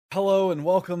Hello and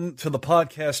welcome to the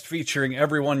podcast featuring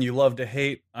everyone you love to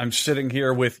hate. I'm sitting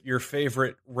here with your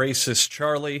favorite racist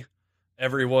Charlie,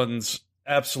 everyone's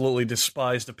absolutely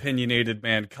despised opinionated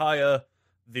man Kaya,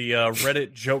 the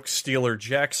Reddit joke stealer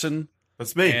Jackson.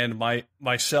 That's me. And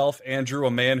myself, Andrew,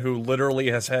 a man who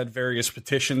literally has had various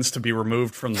petitions to be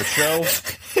removed from the show.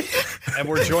 And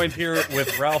we're joined here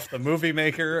with Ralph the Movie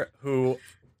Maker, who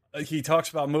he talks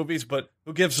about movies, but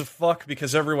who gives a fuck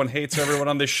because everyone hates everyone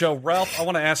on this show. Ralph, I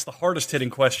want to ask the hardest hitting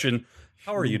question.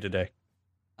 How are you today?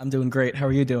 I'm doing great. How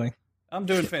are you doing? I'm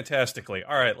doing fantastically.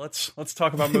 All right, let's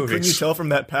talk about movies. Couldn't you tell from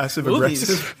that passive Movies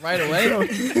aggressive right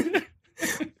away?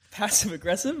 Passive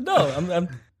aggressive? No, I'm.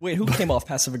 Wait, who came off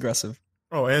passive aggressive?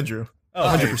 Oh, Andrew. Oh,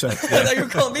 100%. I thought you were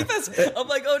calling me passive. I'm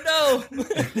like, oh no,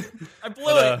 I blew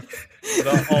it.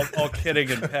 But all kidding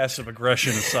and passive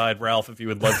aggression aside, Ralph, if you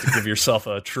would love to give yourself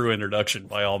a true introduction,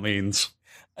 by all means.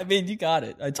 I mean, you got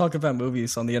it. I talk about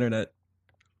movies on the internet.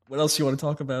 What else you want to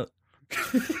talk about?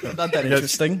 Not that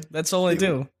interesting. That's all I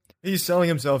do. He's selling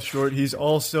himself short. He's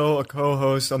also a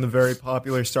co-host on the very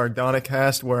popular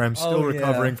Sardonicast, where I'm still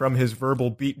recovering from his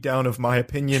verbal beatdown of my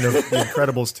opinion of The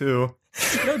Incredibles 2.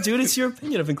 No, dude, it's your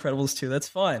opinion of Incredibles 2. That's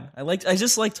fine. I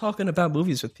just like talking about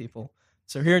movies with people.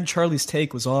 So hearing Charlie's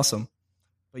take was awesome.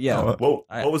 But yeah.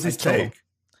 What was his take?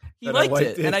 He liked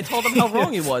it, and I told him how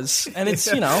wrong he was. And it's,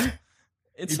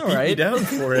 it's all right. He beat me down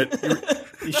for it.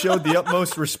 He showed the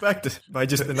utmost respect by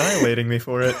just annihilating me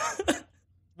for it.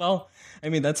 Well, I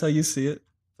mean, that's how you see it.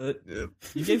 But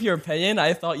you gave your opinion.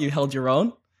 I thought you held your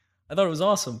own. I thought it was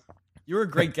awesome. You were a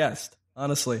great guest,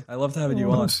 honestly. I loved having you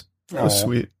on. That was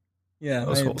sweet. Yeah, that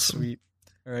was wholesome. Sweet.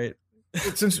 All right.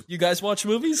 Since you guys watch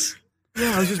movies?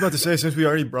 Yeah, I was just about to say, since we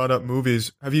already brought up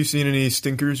movies, have you seen any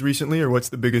stinkers recently, or what's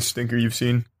the biggest stinker you've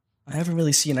seen? I haven't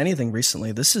really seen anything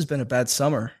recently. This has been a bad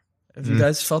summer. Have you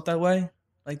guys felt that way?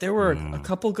 Like, there were a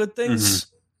couple good things,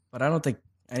 but I don't think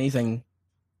anything...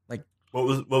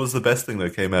 What was the best thing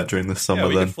that came out during this summer? Yeah,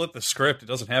 we can flip the script. It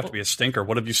doesn't have to be a stinker.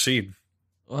 What have you seen?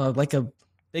 Like a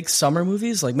big summer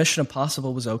movies, like Mission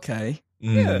Impossible was okay.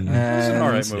 Yeah, it was an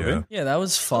alright movie. Yeah, that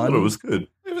was fun. I thought it was good.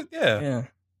 Yeah.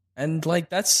 And I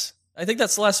think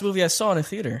that's the last movie I saw in a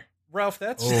theater. Ralph,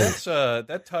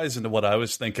 that ties into what I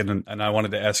was thinking, and I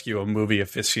wanted to ask you, a movie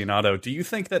aficionado. Do you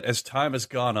think that as time has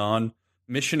gone on,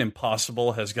 Mission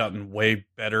Impossible has gotten way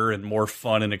better and more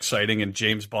fun and exciting, and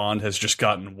James Bond has just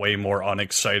gotten way more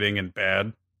unexciting and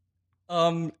bad?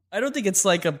 I don't think it's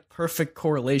like a perfect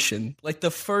correlation. Like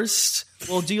the first,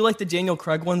 do you like the Daniel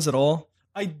Craig ones at all?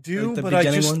 I do, like but I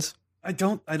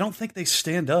don't think they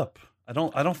stand up. I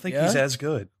don't think he's as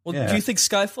good. Well, do you think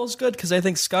Skyfall's good? Because I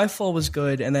think Skyfall was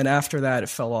good, and then after that, it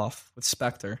fell off with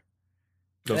Spectre.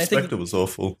 No, Spectre was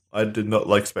awful. I did not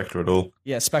like Spectre at all.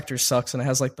 Yeah, Spectre sucks, and it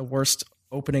has like the worst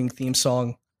opening theme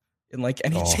song in like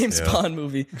any James Bond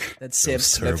movie. That Sam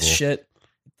Smith shit.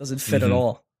 It doesn't fit at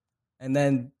all. And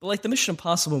then, but like the Mission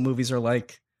Impossible movies are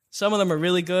like, some of them are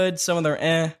really good, some of them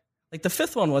are Like the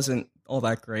fifth one wasn't all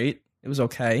that great. It was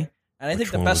okay. And I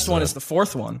think the best one is the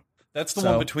fourth one. That's the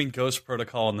one between Ghost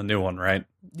Protocol and the new one, right?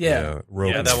 Yeah. That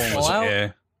one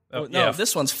was No,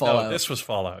 this one's Fallout. No, this was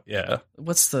Fallout, yeah.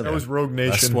 That was Rogue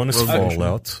Nation. Last one is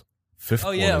Fallout. Fifth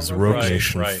one is Rogue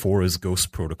Nation. Right. 4 is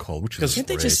Ghost Protocol, which is Can't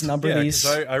great. they just number these?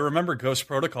 I remember Ghost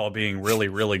Protocol being really,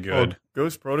 really good.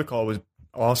 Ghost Protocol was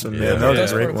awesome, man. That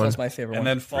was a great one. Was my favorite one. And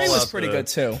then Fallout 3 was pretty good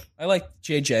too. I liked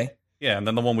JJ. Yeah, and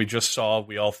then the one we just saw,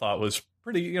 we all thought was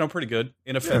pretty good,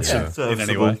 inoffensive in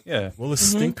any way. Yeah. Well, a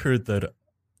stinker that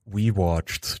we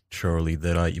watched, Charlie,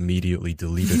 that I immediately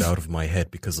deleted out of my head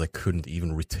because I couldn't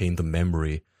even retain the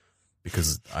memory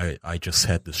because I just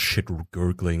had this shit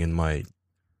gurgling in my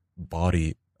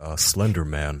body.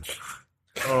 Slenderman.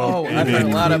 I've heard a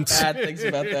lot of bad things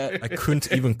about that. I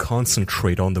couldn't even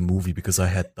concentrate on the movie because I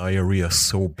had diarrhea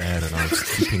so bad and I was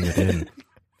keeping it in.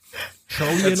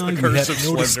 Charlie and I, we had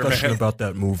no discussion about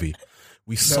that movie.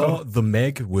 We saw The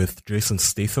Meg with Jason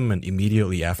Statham, and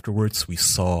immediately afterwards we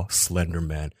saw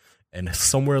Slenderman. And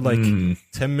somewhere like 10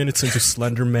 minutes into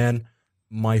Slenderman,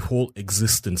 my whole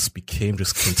existence became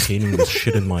just containing this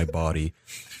shit in my body.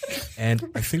 And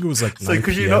I think it was like 9 So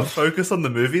could you not focus on the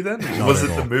movie then? Was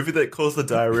it the movie that caused the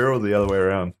diarrhea or the other way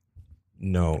around?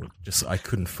 No, just I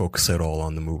couldn't focus at all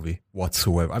on the movie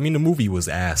whatsoever. I mean, the movie was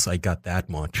ass. I got that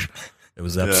much. It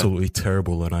was absolutely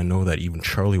terrible, and I know that even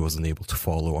Charlie wasn't able to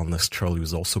follow unless Charlie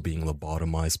was also being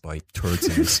lobotomized by turds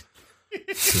in his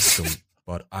system.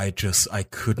 But I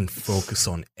couldn't focus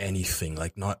on anything.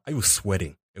 I was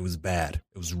sweating. It was bad.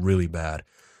 It was really bad.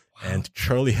 And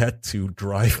Charlie had to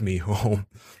drive me home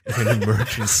in an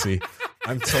emergency.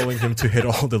 I'm telling him to hit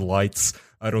all the lights.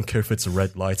 I don't care if it's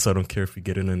red lights. I don't care if we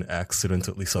get in an accident.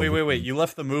 At least wait. You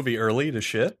left the movie early to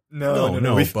shit? No. He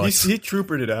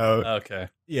troopered it out. Okay.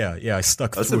 Yeah. I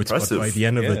stuck That's through impressive. it. But by the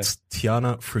end of it,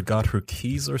 Tiana forgot her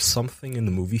keys or something in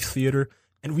the movie theater,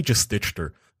 and we just ditched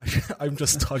her. I'm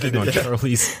just tugging on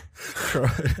Charlie's.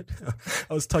 I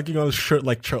was tugging on his shirt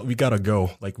like, Charlie, we gotta go.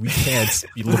 Like, we can't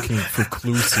be looking for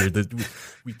clues here. That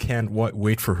we can't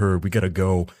wait for her. We gotta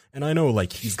go. And I know,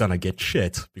 like, he's gonna get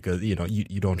shit because you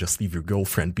don't just leave your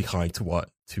girlfriend behind to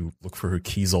look for her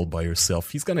keys all by yourself.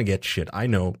 He's gonna get shit. I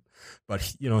know, but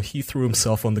he threw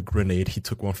himself on the grenade. He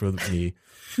took one for me.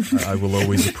 I will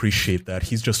always appreciate that.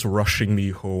 He's just rushing me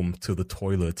home to the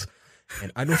toilet. And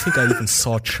I don't think I even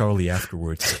saw Charlie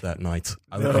afterwards that night.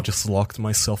 I just locked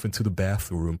myself into the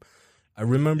bathroom. I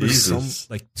remember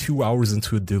 2 hours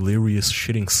into a delirious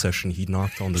shitting session, he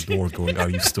knocked on the door going, "Are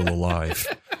you still alive?"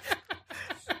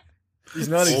 He's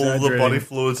not All exaggerating. the body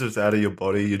fluids is out of your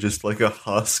body. You're just like a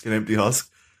husk, an empty husk.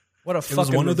 What a It fucking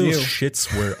was one review. of those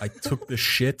shits where I took the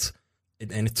shit,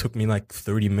 and it took me like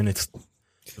 30 minutes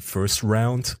the first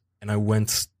round, and I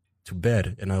went to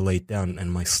bed and I laid down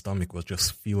and my stomach was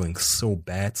just feeling so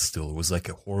bad still. It was like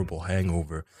a horrible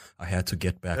hangover. I had to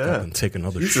get back up and take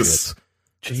another shit.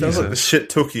 It sounds like the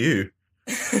shit took you.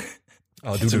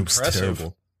 Oh, dude, it was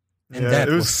terrible. And that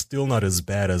was still not as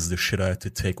bad as the shit I had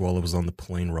to take while I was on the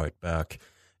plane right back.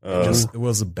 It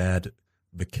was a bad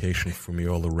vacation for me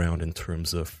all around in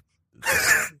terms of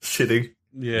shitting.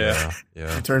 Yeah.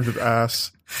 In terms of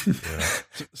ass. Yeah.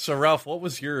 So, Ralph, what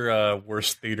was your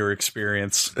worst theater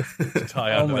experience to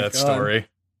tie onto that story?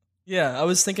 Yeah, I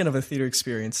was thinking of a theater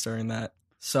experience during that.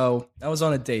 So, I was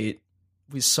on a date.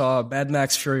 We saw Mad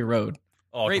Max Fury Road.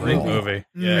 Oh, great movie.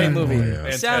 Yeah. Great movie. Yeah.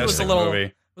 The sound was Fantastic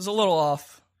a little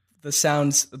off. The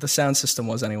sound system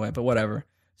was anyway, but whatever.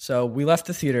 So, we left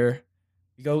the theater.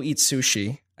 We go eat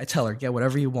sushi. I tell her, get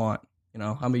whatever you want. You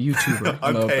know, I'm a YouTuber.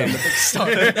 I'm a big star.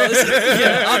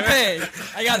 I'm paying.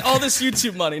 I got all this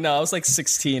YouTube money. No, I was like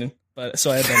 16,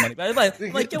 so I had no money. But I'm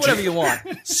like, get whatever you want.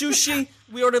 Sushi.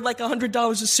 We ordered like $100 of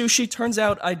sushi. Turns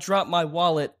out I dropped my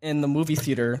wallet in the movie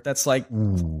theater. That's like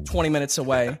 20 minutes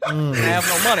away. And I have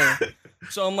no money.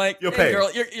 So I'm like, hey,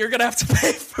 girl, you're gonna have to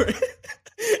pay for it.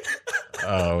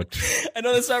 Ouch. I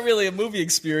know that's not really a movie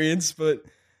experience, but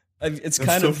it's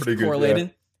kind of correlated.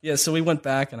 Good, yeah. So we went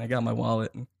back and I got my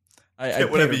wallet. And I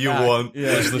whatever you want.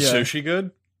 Yeah, was the sushi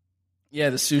good? Yeah,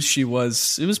 the sushi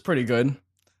was pretty good.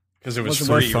 Because it was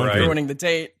free, right? Ruining the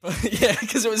date, but yeah,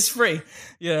 because it was free.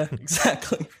 Yeah,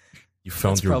 exactly. You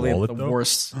found That's your probably wallet, the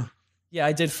worst. Yeah,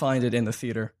 I did find it in the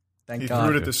theater. Thank God. He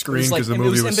threw it at the screen because the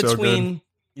movie was so good.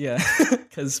 Yeah,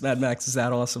 because Mad Max is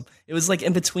that awesome. It was like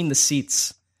in between the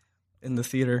seats in the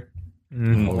theater.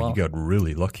 Oh, you got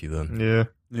really lucky then.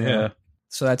 Yeah.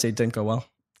 So that date didn't go well.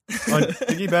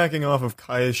 Piggybacking off of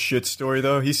Kaya's shit story,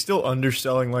 though, he's still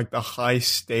underselling like the high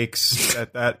stakes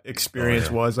that experience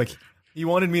was. Like, he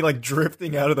wanted me like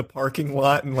drifting out of the parking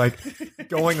lot and like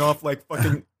going off like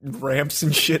fucking ramps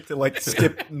and shit to like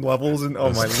skip levels. And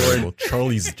oh my lord, well,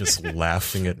 Charlie's just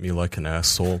laughing at me like an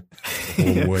asshole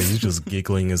the whole way. He's just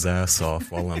giggling his ass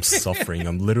off while I'm suffering.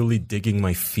 I'm literally digging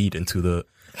my feet into the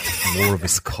floor of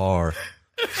his car,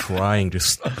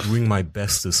 just doing my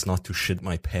bestest not to shit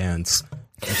my pants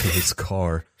into his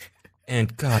car.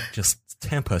 And God, just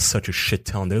Tampa is such a shit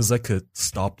town. There's like a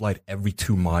stoplight every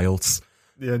 2 miles.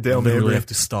 Yeah, Dale you literally Mabry. have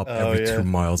to stop every 2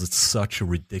 miles. It's such a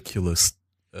ridiculous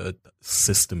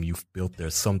system you've built there.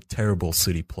 Some terrible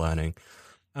city planning.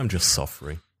 I'm just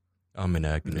suffering. I'm in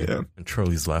agony. Yeah. And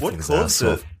Charlie's laughing his ass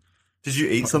off. Did you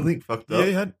eat something fucked up?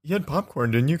 Yeah, you had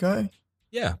popcorn, didn't you, Guy?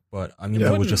 Yeah, but I mean,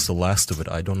 that was just the last of it.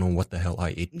 I don't know what the hell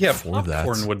I ate before that.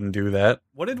 Popcorn wouldn't do that.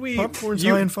 What did we... Popcorn's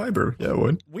high in fiber. Yeah, it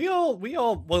would. We all...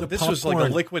 Well, this was like a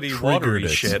liquidy, watery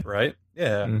shit, right?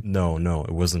 Yeah. No,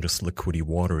 it wasn't just liquidy,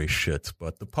 watery shit,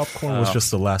 but the popcorn was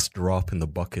just the last drop in the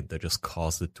bucket that just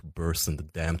caused it to burst and the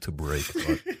dam to break.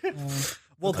 But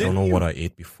well, I don't know what I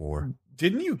ate before.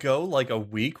 Didn't you go like a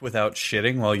week without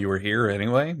shitting while you were here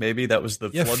anyway? Maybe that was the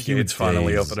floodgates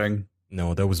finally opening.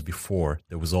 No, that was before.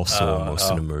 There was also almost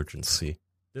an emergency.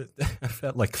 I've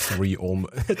had like 3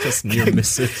 just near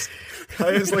misses. Guy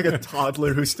is like a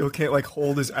toddler who still can't like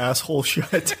hold his asshole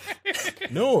shut.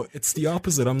 No, it's the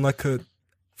opposite. I'm like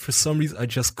for some reason, I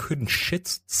just couldn't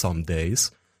shit some days.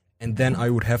 And then I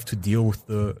would have to deal with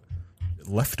the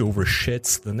leftover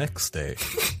shits the next day.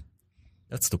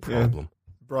 That's the problem.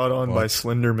 Yeah. Brought on by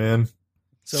Slenderman.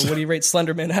 So what do you rate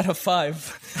Slenderman out of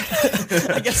 5?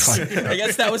 I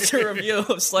guess that was your review of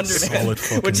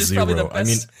Slenderman, which is 0. probably the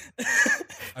best. I mean,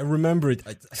 I remember it.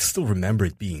 I still remember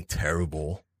it being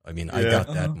terrible. I mean, I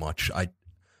got that much.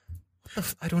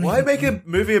 I don't. Why make a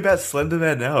movie about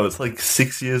Slenderman now? It's like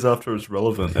 6 years after it's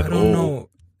relevant at all. I don't know.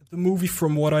 The movie,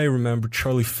 from what I remember,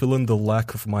 Charlie, fill in the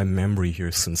lack of my memory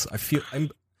here, since I feel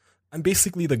I'm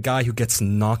basically the guy who gets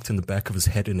knocked in the back of his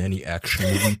head in any action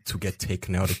movie to get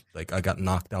taken out. Like, I got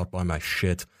knocked out by my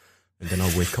shit, and then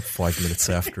I'll wake up 5 minutes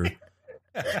after.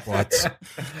 But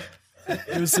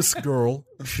there's this girl.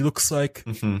 She looks like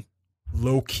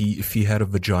Loki if he had a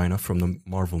vagina from the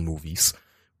Marvel movies.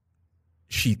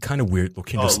 She kind of weird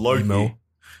looking. Just Loki. Emo.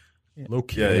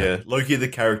 Loki. Yeah. Loki the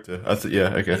character. Okay.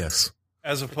 Yes.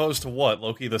 As opposed to what?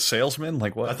 Loki the salesman?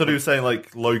 Like what? I thought he was saying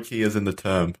like Loki as in the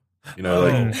term. You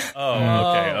know,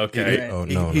 okay.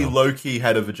 He low-key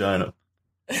had a vagina.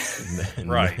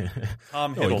 Right.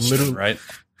 Tom Hiddleston, right?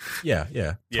 Yeah.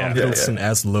 Tom Hiddleston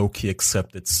as Loki,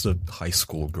 except it's a high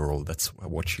school girl. That's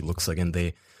what she looks like. And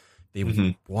they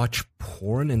watch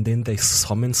porn, and then they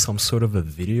summon some sort of a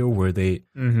video where they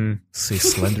say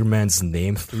Slenderman's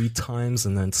name 3 times,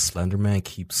 and then Slenderman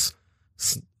keeps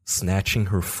snatching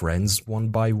her friends one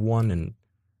by one, and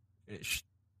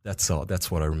that's all. That's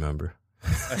what I remember.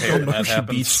 I don't know if she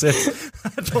beats it.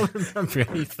 I don't remember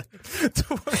anything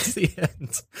towards the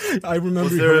end. I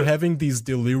remember her having these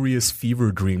delirious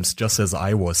fever dreams, just as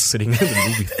I was sitting in the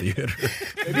movie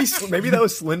theater. Maybe that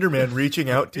was Slenderman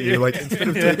reaching out to you. Like, instead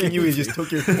of taking you, he just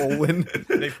took your colon.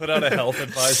 They put out a health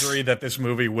advisory that this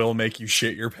movie will make you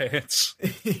shit your pants.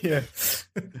 Yeah.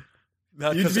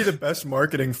 You'd be the best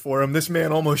marketing for him. This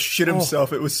man almost shit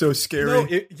himself. It was so scary. No,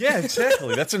 yeah,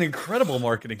 exactly. That's an incredible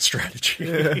marketing strategy.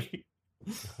 Yeah.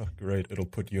 Oh, great. It'll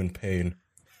put you in pain.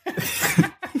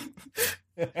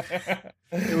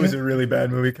 It was a really bad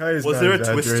movie. Was there a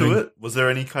twist to it? Was there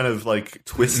any kind of like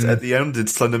twist at the end? Did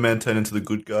Slenderman turn into the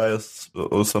good guy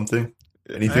or something?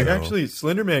 Anything? Actually,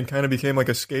 Slenderman kind of became like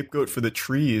a scapegoat for the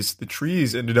trees. The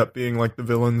trees ended up being like the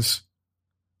villains.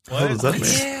 What does that mean?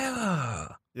 Yeah.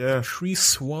 The tree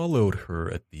swallowed her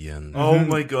at the end. Oh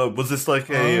my god. Was this like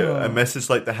a message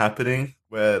like The Happening,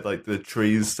 where like the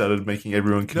trees started making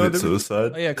everyone commit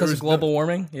suicide? Oh yeah, because of global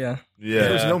warming? Yeah.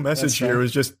 There was no message here. It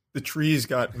was just the trees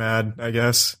got mad, I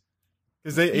guess.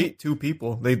 Because they ate 2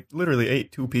 people. They literally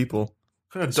ate 2 people.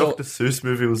 What kind of Dr. Seuss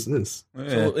movie was this?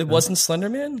 So it wasn't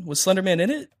Slenderman? Was Slenderman in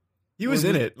it? He was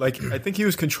in it. Like, I think he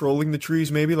was controlling the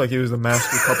trees, maybe. Like, he was the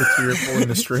master puppeteer pulling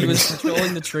the strings. He was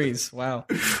controlling the trees. Wow.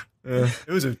 Yeah,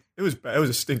 it was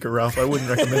a stinker, Ralph. I wouldn't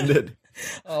recommend it.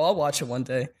 Oh, I'll watch it one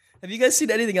day. Have you guys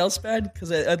seen anything else bad?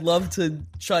 Because I'd love to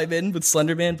chime in with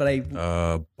Slenderman,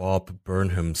 but Bob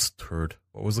Burnham's turd.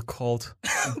 What was it called?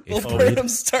 Bob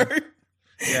Burnham's turd.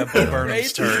 Yeah, Bob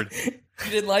Burnham's turd. You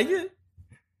didn't like it?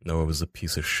 No, it was a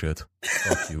piece of shit.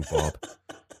 Fuck you, Bob.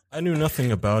 I knew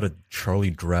nothing about it. Charlie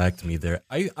dragged me there.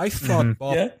 I thought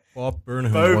Bob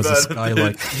Burnham was this guy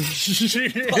like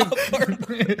Bob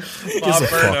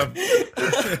Burnham.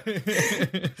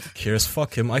 Who cares?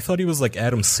 Fuck him. I thought he was like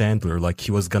Adam Sandler, like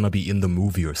he was gonna be in the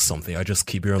movie or something. I just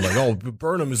keep hearing like, oh,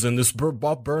 Burnham is in this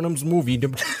Bob Burnham's movie.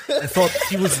 I thought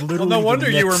he was literally. Well, no wonder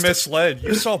you were misled.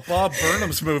 You saw Bob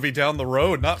Burnham's movie down the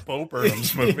road, not Bo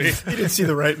Burnham's movie. You didn't see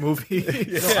the right movie.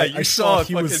 You saw a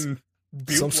fucking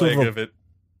bootleg of it.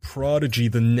 Prodigy,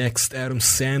 the next Adam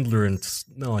Sandler, and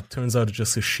no, it turns out it's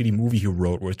just a shitty movie he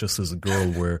wrote where it's just this girl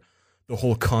where the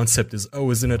whole concept is, oh,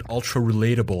 isn't it ultra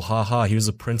relatable? Haha, here's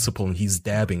a principal and he's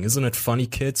dabbing. Isn't it funny,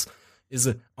 kids?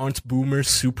 Aren't boomers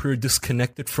super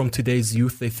disconnected from today's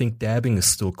youth? They think dabbing is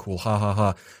still cool. Ha ha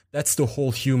ha. That's the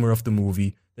whole humor of the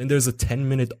movie. Then there's a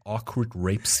 10-minute awkward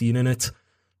rape scene in it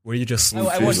where you just...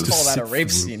 I wouldn't call that a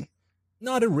rape scene.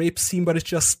 Not a rape scene, but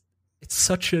it's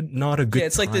such a not a good time. Yeah,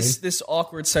 it's like this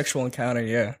awkward sexual encounter,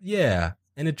 yeah. Yeah,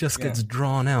 and it just gets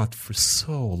drawn out for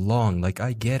so long. Like,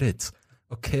 I get it.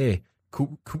 Okay,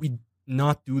 could we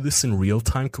not do this in real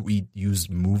time? Could we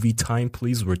use movie time,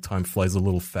 please, where time flies a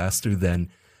little faster than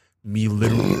me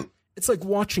literally... It's like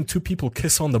watching 2 people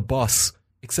kiss on the bus,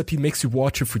 except he makes you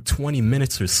watch it for 20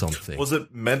 minutes or something. Was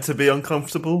it meant to be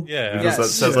uncomfortable? Yeah. Because that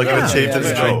sounds like it achieved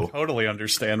its goal. I totally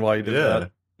understand why you did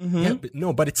that. Mm-hmm.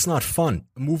 Yeah, but it's not fun.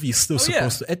 A movie is still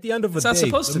supposed to. At the end of the day,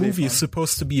 a movie is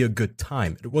supposed to be a good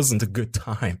time. It wasn't a good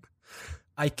time.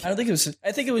 I don't think it was.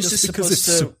 I think it was just supposed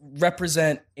to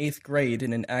represent 8th grade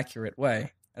in an accurate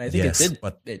way, and I think it did.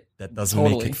 But that doesn't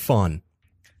make it fun.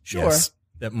 Sure, yes,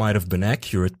 that might have been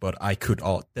accurate, but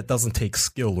that doesn't take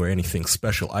skill or anything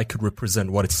special. I could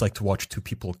represent what it's like to watch 2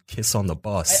 people kiss on the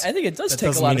bus. I think it does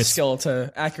take a lot of skill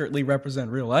to accurately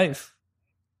represent real life.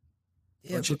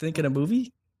 Yeah, don't you think in a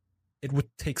movie? It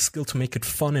would take skill to make it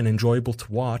fun and enjoyable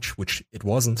to watch, which it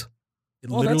wasn't.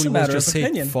 It literally was just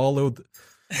followed.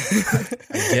 I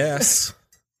guess.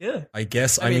 Yeah. I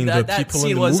guess, I mean the that people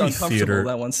scene in the was movie uncomfortable, theater,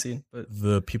 that one scene. But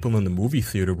the people in the movie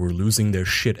theater were losing their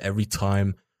shit every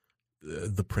time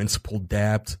the principal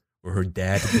dabbed or her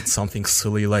dad did something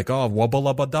silly like, oh,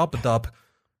 wabba-labba-dabba-dub.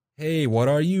 Hey, what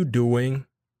are you doing?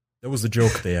 That was the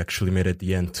joke they actually made at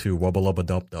the end, too.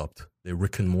 Wabba-labba-dub-dub. They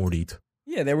Rick and Morty'd.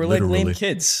 yeah, they were Literally. like lame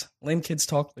kids. Lame kids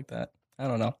talk like that. I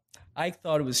don't know. I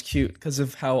thought it was cute because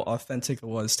of how authentic it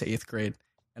was to 8th grade.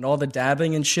 And all the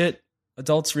dabbing and shit,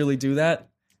 adults really do that.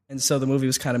 And so the movie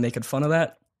was kind of making fun of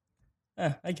that.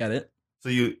 I get it. So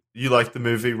you like the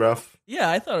movie, Ralph? Yeah,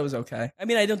 I thought it was okay. I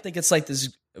mean, I don't think it's like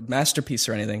this masterpiece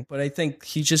or anything, but I think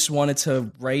he just wanted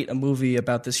to write a movie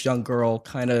about this young girl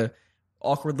kind of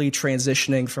awkwardly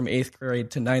transitioning from 8th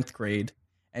grade to 9th grade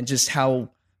and just how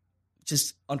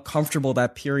just uncomfortable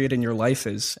that period in your life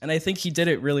is. And I think he did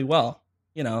it really well.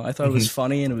 You know, I thought it was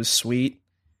funny and it was sweet.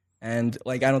 And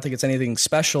like, I don't think it's anything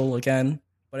special again,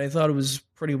 but I thought it was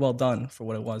pretty well done for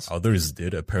what it was. Others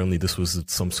did. Apparently this was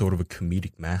some sort of a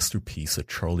comedic masterpiece that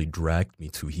Charlie dragged me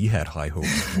to. He had high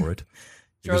hopes for it.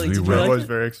 Charlie, Because did you I like was it?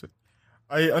 very excited.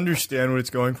 I understand what it's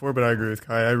going for, but I agree with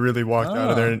Kai. I really walked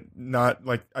out of there not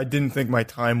like I didn't think my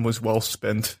time was well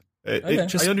spent. Okay.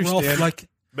 Just, I understand. Ralph, like,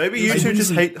 Maybe you two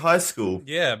just hate high school.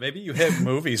 Yeah, maybe you hate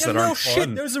movies that no aren't shit.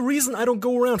 fun. There's a reason I don't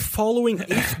go around following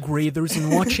 8th graders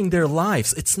and watching their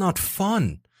lives. It's not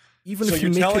fun. Even So if you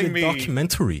you're make it telling a me-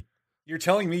 documentary. You're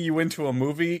telling me you went to a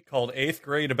movie called 8th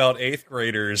Grade about 8th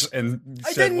graders and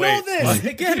I said, didn't wait, know this.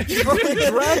 Again, Charlie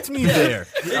dragged me there.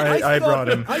 I brought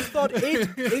him. I thought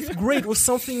eighth grade was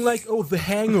something like, oh, The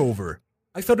Hangover.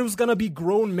 I thought it was gonna be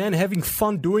grown men having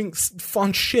fun doing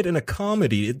fun shit in a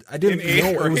comedy. I didn't In eighth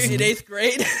know it was. In 8th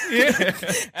grade?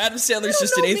 Adam Sandler's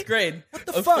just in 8th grade. What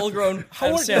the a fuck? full-grown How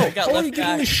Adam are, Sandler got how are you left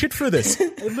giving me back. shit for this?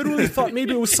 I literally thought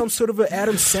maybe it was some sort of an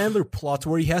Adam Sandler plot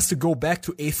where he has to go back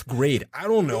to 8th grade. I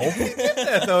don't know.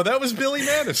 yeah, though, that was Billy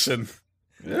Madison.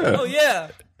 Oh, yeah.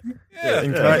 Yeah,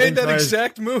 in he Kai- made in that Kai's-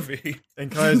 exact movie. In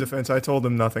Kai's defense, I told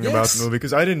him nothing about Yes. the movie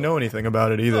because I didn't know anything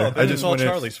about it either. Oh, I then just it's all went in.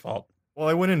 Charlie's fault. Well,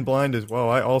 I went in blind as well.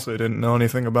 I also didn't know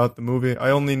anything about the movie.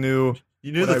 I only knew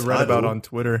You knew what the I read title. about on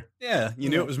Twitter. Yeah, you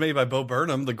knew it was made by Bo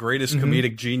Burnham, the greatest Mhm.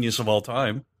 comedic genius of all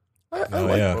time. I Oh,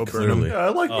 like yeah, Bo clearly. Burnham. Yeah, I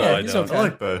like Oh, Bo. I he's don't. okay. I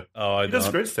like Bo. Oh, I He does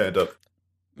don't. great stand-up.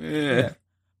 Yeah.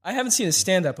 I haven't seen his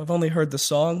stand-up. I've only heard the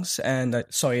songs, and I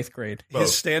saw 8th grade. Well,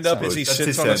 His stand-up is he that's sits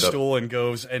his on a stand-up. stool and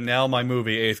goes, and now my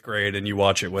movie 8th Grade, and you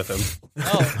watch it with him.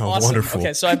 Oh, Oh, awesome. wonderful.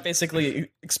 Okay, so I've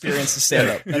basically experienced the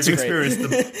stand-up. That's You've great.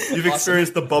 experienced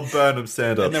experienced the Bob Burnham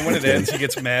stand-up. And then when it ends, he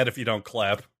gets mad if you don't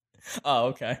clap. Oh,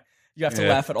 okay. You have to Yeah.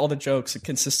 laugh at all the jokes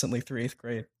consistently through 8th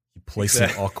grade. He plays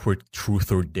Exactly. an awkward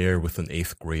truth or dare with an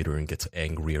 8th grader and gets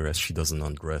angrier as she doesn't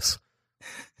undress.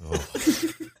 Oh,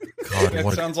 God, That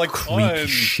what sounds a like creepy, fun.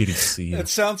 shitty scene. It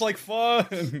sounds like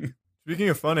fun. Speaking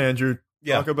of fun, Andrew,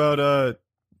 Yeah. talk about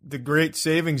the great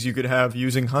savings you could have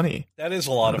using honey. That is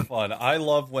a lot of fun. I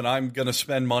love when I'm going to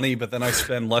spend money, but then I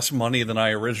spend less money than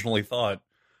I originally thought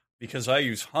because I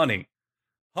use Honey.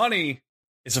 Honey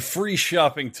is a free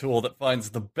shopping tool that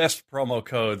finds the best promo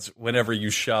codes whenever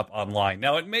you shop online.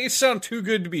 Now, it may sound too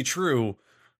good to be true,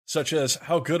 such as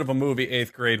how good of a movie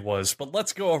 8th Grade was, but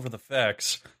let's go over the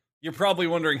facts. You're probably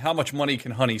wondering how much money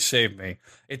can Honey save me.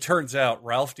 It turns out,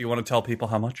 Ralph, do you want to tell people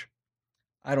how much?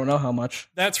 I don't know how much.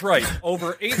 That's right.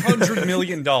 Over $800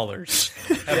 million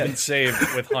have been saved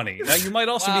with Honey. Now, you might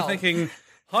also Wow. be thinking,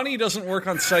 Honey doesn't work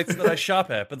on sites that I shop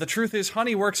at. But the truth is,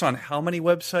 Honey works on how many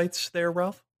websites there,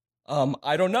 Ralph?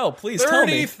 I don't know. Please tell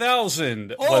me.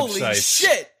 30,000 Holy websites.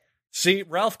 shit! See,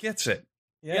 Ralph gets it.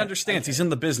 Yeah, He understands. okay. He's in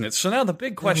the business. So now the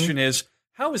big question is,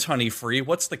 how is Honey free?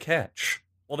 What's the catch?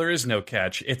 Well, there is no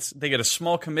catch. They get a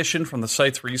small commission from the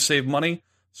sites where you save money,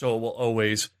 so it will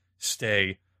always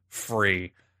stay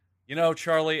free. You know,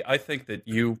 Charlie, I think that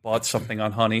you bought something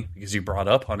on Honey because you brought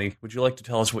up Honey. Would you like to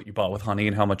tell us what you bought with Honey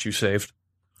and how much you saved?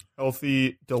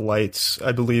 Healthy Delights,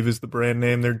 I believe, is the brand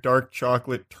name. They're dark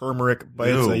chocolate turmeric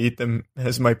bites. Ew. I eat them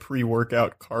as my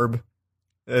pre-workout carb.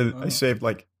 Oh. I saved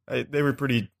they were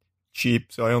pretty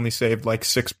cheap, so I only saved like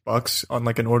 $6 on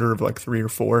like an order of like 3 or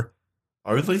 4.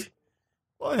 Really?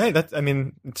 Well, hey,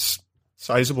 it's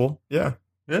sizable. Yeah.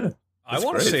 Yeah. I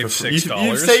want to Great. save For free. $6.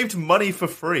 You've saved money for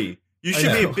free. You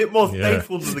should be a bit more Yeah.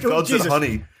 thankful to the Oh, gods Jesus. of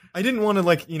honey. I didn't want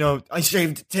to I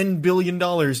saved $10 billion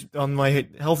on my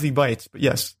healthy bites, but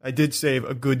yes, I did save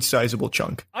a good sizable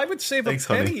chunk. I would save Thanks, a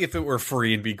penny Honey. if it were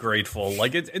free and be grateful.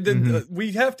 Like Mm-hmm.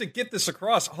 we have to get this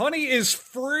across. Honey is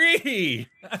free.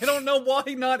 I don't know why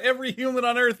not every human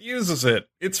on Earth uses it.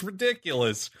 It's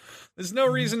ridiculous. There's no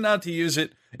reason not to use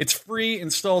it. It's free,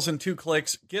 installs in 2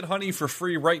 clicks. Get Honey for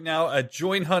free right now at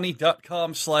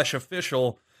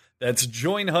joinhoney.com/official. That's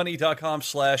joinhoney.com/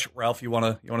 Ralph, you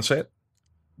wanna say it?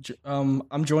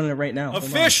 I'm joining it right now.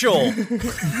 Official.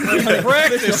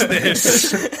 Practice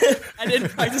this. I didn't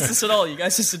practice this at all. You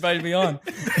guys just invited me on.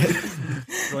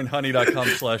 Join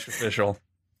honey.com/official.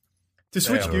 To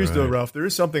switch gears, though, Ralph, there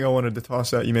is something I wanted to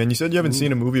toss at you, man. You said you haven't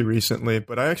seen a movie recently,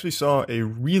 but I actually saw a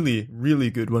really, really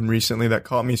good one recently that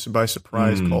caught me by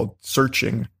surprise called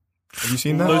Searching. Have you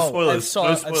seen that? No spoilers.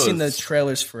 I've seen the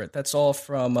trailers for it. That's all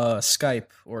from Skype,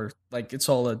 or like it's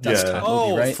all a desktop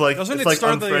movie, right? It's like, doesn't it's it like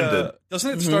star Unfriended.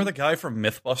 Doesn't it star the guy from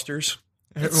MythBusters?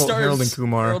 It stars Harold and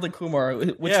Kumar. Harold and Kumar.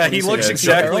 He looks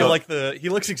exactly like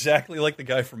the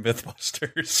guy from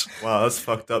MythBusters. Wow, that's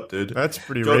fucked up, dude. That's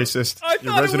pretty racist.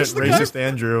 Your resident racist,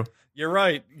 Andrew. You're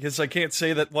right, because I can't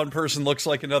say that one person looks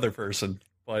like another person,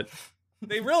 but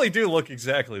they really do look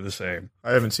exactly the same.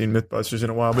 I haven't seen MythBusters in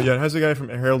a while, but yeah, it has a guy from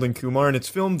Harold and Kumar, and it's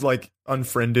filmed like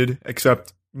Unfriended,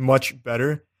 except much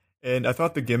better. And I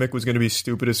thought the gimmick was going to be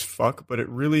stupid as fuck, but it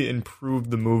really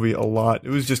improved the movie a lot. It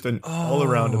was just an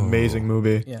all-around amazing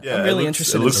movie. Yeah, I'm really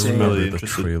interested in seeing really the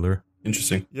trailer.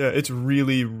 Interesting. Yeah, it's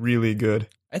really, really good.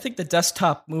 I think the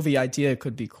desktop movie idea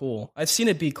could be cool. I've seen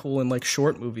it be cool in like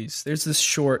short movies. There's this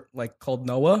short like called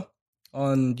Noah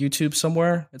on YouTube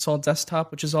somewhere. It's all desktop,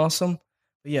 which is awesome.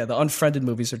 But yeah, the Unfriended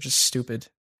movies are just stupid.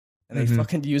 And they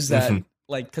fucking use that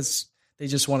like because they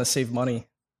just want to save money.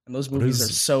 And those movies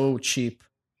are so cheap.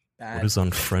 Bad. What is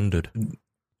Unfriended?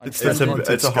 It's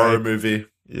a horror movie.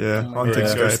 Yeah,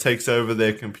 Haunted Ghost takes over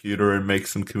their computer and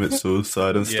makes them commit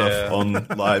suicide and stuff on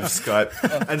live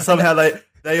Skype. And somehow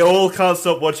they all can't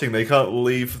stop watching. They can't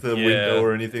leave the window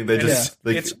or anything. They just...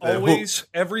 It's always,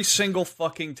 every single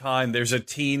fucking time there's a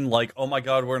teen like, oh my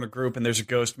god, we're in a group and there's a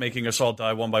ghost making us all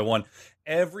die one by one.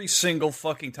 Every single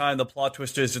fucking time the plot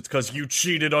twist is it's because you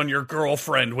cheated on your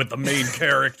girlfriend with the main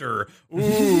character.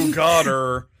 Ooh, got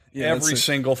her. Yeah, every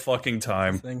single fucking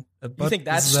time. You think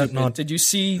that's stupid? Did you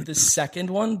see the second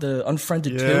one, the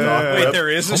Unfriended 2? Wait, there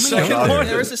is a second one?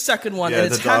 There is a second one, and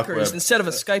it's hackers. Instead of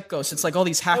a Skype ghost, it's like all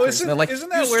these hackers. And they're like, isn't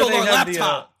that you where stole they our have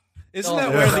laptop. Isn't that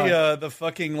where the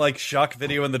fucking like shock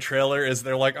video in the trailer is?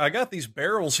 They're like, I got these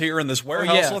barrels here in this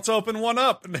warehouse. Let's open one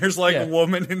up, and there's like a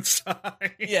woman inside.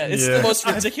 Yeah, it's the most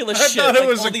ridiculous shit. I thought it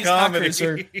was all a these comedy.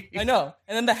 hackers I know.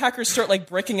 And then the hackers start like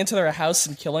breaking into their house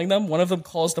and killing them. One of them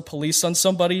calls the police on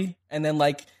somebody, and then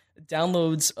like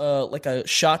downloads like a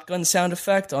shotgun sound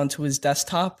effect onto his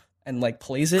desktop and like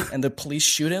plays it, and the police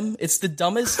shoot him. It's the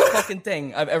dumbest fucking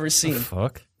thing I've ever seen.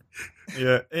 Fuck.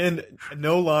 Yeah, and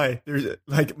no lie, there's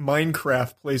like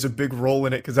Minecraft plays a big role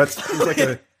in it because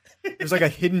there's like a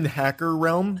hidden hacker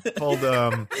realm called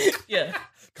called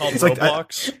it's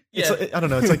Roblox. I don't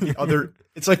know. It's like the other.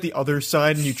 It's like the other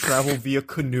side, and you travel via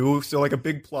canoe. So like a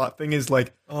big plot thing is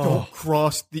like don't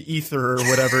cross the ether or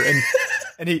whatever,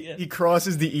 and he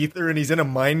crosses the ether, and he's in a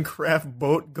Minecraft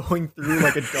boat going through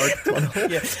like a dark tunnel.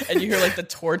 Yeah, and you hear like the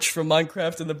torch from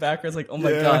Minecraft in the background. It's like, oh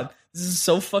my god, this is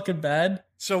so fucking bad.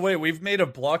 So wait, we've made a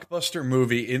blockbuster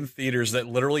movie in theaters that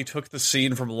literally took the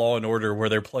scene from Law and Order where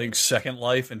they're playing Second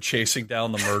Life and chasing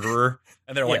down the murderer,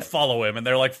 and they're like, follow him, and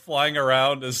they're like flying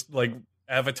around as like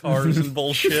avatars and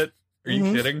bullshit. Are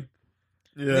you kidding?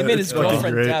 Yeah, they made his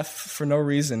girlfriend deaf for no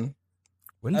reason.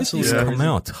 When did these come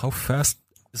out? How fast?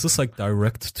 Is this like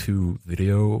direct to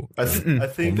video? I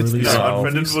think it's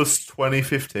Unfriended was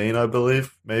 2015, I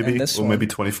believe, maybe, or maybe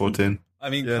 2014. I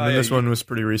mean, Kaya, this one was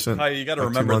pretty recent. Kaya, you got to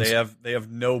remember they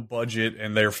have no budget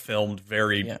and they're filmed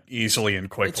very easily and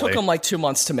quickly. It took them like 2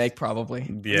 months to make, probably.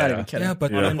 Yeah, not even kidding. Yeah,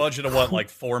 but on a budget of what, like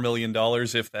 $4 million,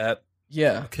 if that.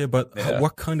 Yeah. Okay, but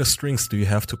what kind of strings do you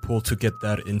have to pull to get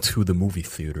that into the movie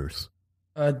theaters?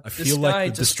 I feel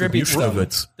like the distribution of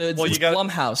it. You got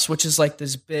Blumhouse, which is like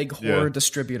this big horror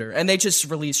distributor, and they just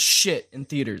release shit in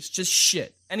theaters, just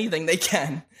shit, anything they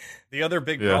can. The other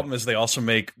big problem is they also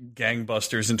make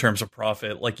gangbusters in terms of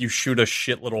profit. Like, you shoot a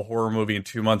shit little horror movie in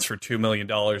 2 months for $2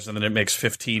 million, and then it makes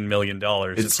 $15 million.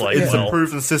 It's a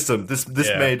proven system. This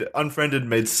made Unfriended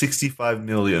made $65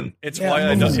 million. It's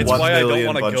why I don't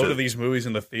want to go to these movies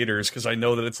in the theaters, because I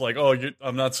know that it's like,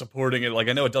 I'm not supporting it. Like,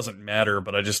 I know it doesn't matter,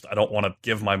 but I don't want to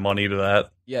give my money to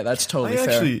that. Yeah, that's totally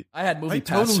fair. I had Movie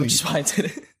Pass, which is why I did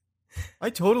it. I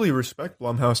totally respect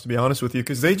Blumhouse, to be honest with you,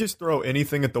 because they just throw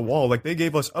anything at the wall. Like, they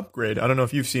gave us Upgrade. I don't know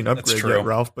if you've seen Upgrade yet,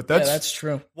 Ralph, but that's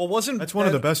true. Well, that's one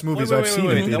of the best movies I've seen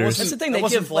in theaters. That's the thing. That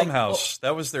wasn't Blumhouse.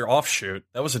 That was their offshoot.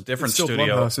 That was a different studio.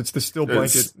 Blumhouse. It's the still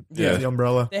blanket, the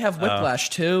umbrella. They have Whiplash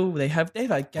too. They have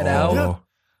like Get Out. Yeah.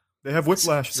 They have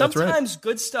Whiplash. Sometimes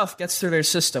good stuff gets through their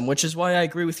system, which is why I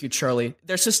agree with you, Charlie.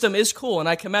 Their system is cool, and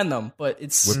I commend them. But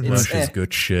Whiplash is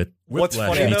good shit. What's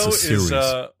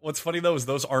funny though is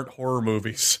those aren't horror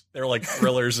movies. They're like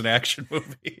thrillers and action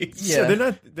movies.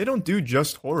 Yeah, they don't do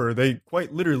just horror. They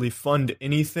quite literally fund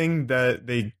anything that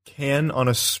they can on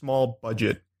a small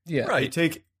budget. Yeah, right.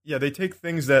 They take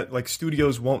things that like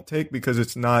studios won't take because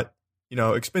it's not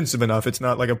expensive enough. It's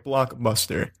not like a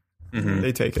blockbuster. Mm-hmm.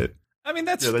 They take it. I mean,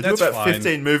 they do about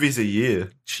 15 movies a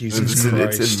year. Jesus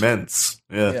Christ. It's immense.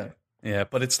 Yeah,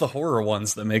 but it's the horror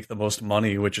ones that make the most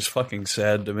money, which is fucking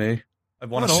sad to me. I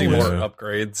want to see more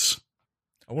upgrades.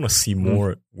 I want to see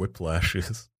more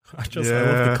Whiplashes. I love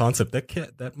the concept.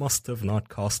 That must have not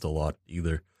cost a lot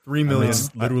either. $3 million.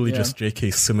 It's literally just J.K.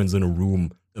 Simmons in a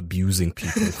room abusing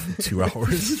people for 2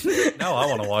 hours. Now I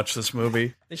want to watch this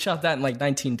movie. They shot that in like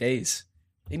 19 days.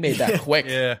 They made that quick.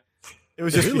 Yeah. It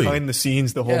was just behind the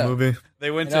scenes, the whole movie. They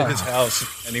went to his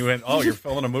house, and he went, "Oh, you're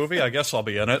filming a movie? I guess I'll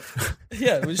be in it."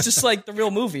 Yeah, it was just like the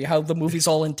real movie, how the movie's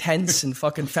all intense and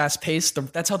fucking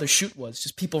fast-paced. That's how the shoot was,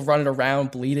 just people running around,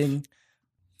 bleeding.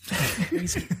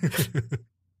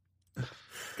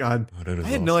 God, I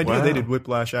had no idea they did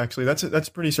Whiplash, actually. That's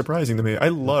pretty surprising to me. I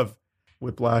love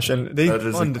Whiplash, and that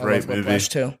is a great movie. Whiplash,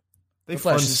 too. They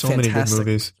fund so many good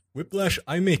movies. Whiplash,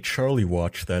 I made Charlie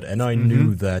watch that, and I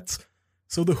knew that...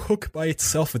 So the hook by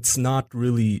itself, it's not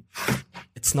good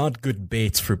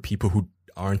baits for people who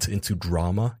aren't into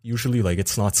drama, usually. Like,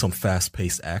 it's not some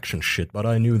fast-paced action shit, but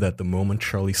I knew that the moment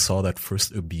Charlie saw that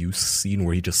first abuse scene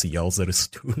where he just yells at his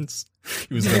students,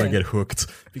 he was gonna get hooked,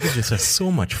 because it's just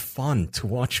so much fun to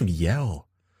watch him yell.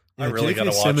 I really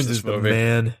gotta watch Simmons this is movie. The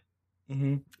man.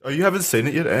 Mm-hmm. Oh, you haven't seen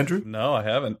it yet, Andrew? No, I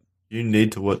haven't. You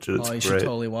need to watch it. It's you great. should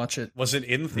totally watch it. Was it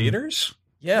in theaters?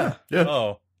 Yeah.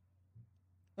 Oh.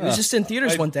 It was just in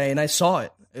theaters one day, and I saw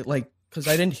it. Because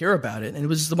I didn't hear about it, and it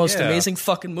was the most amazing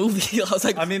fucking movie. I was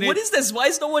like, what is this? Why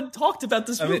has no one talked about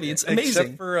this movie? It's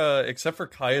amazing. Except for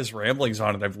Kaya's ramblings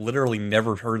on it, I've literally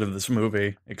never heard of this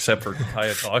movie, except for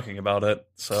Kaya talking about it.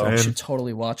 So you should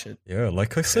totally watch it. Yeah,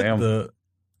 like I said,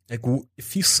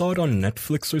 if you saw it on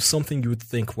Netflix or something, you would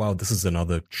think, wow, this is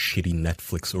another shitty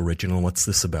Netflix original. What's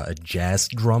this about? A jazz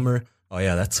drummer? Oh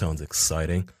yeah, that sounds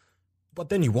exciting. But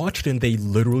then you watch it and they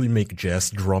literally make jazz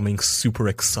drumming super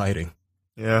exciting.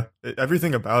 Yeah,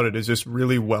 everything about it is just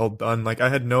really well done. Like, I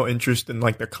had no interest in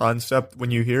like the concept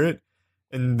when you hear it.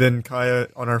 And then Kaya,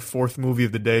 on our fourth movie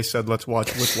of the day, said, let's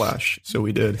watch Whiplash. So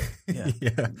we did. Yeah,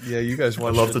 you guys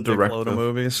watched the director load of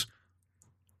movies.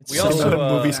 We also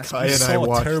movies Kaya and I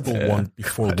watched. A terrible one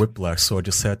before Whiplash, so I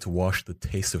just had to wash the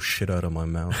taste of shit out of my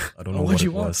mouth. I don't know what it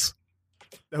was.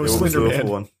 That was Slenderman.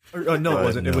 One. No, it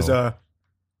wasn't. No. It was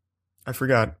I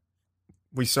forgot.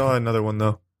 We saw another one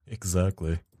though.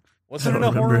 Exactly. Wasn't it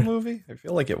a horror movie? I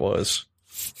feel like it was.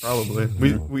 Probably.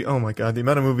 We oh my god, the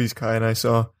amount of movies Kai and I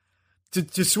saw.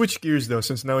 To switch gears though,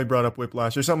 since now we brought up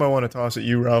Whiplash, there's something I want to toss at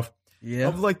you, Ralph. Yeah.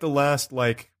 Of like the last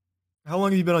how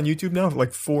long have you been on YouTube now?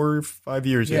 Like 4 or 5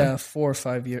 years. Yeah, 4 or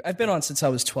 5 years. I've been on since I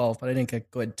was 12, but I didn't get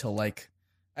good till I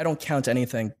don't count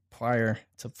anything prior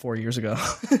to 4 years ago.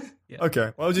 Yeah.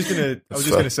 Okay. Well, I was just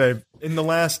gonna say, in the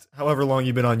last however long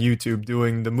you've been on YouTube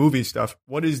doing the movie stuff,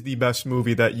 what is the best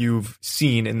movie that you've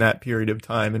seen in that period of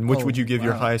time, and which would you give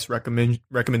your highest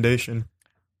recommendation?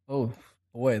 Oh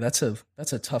boy, that's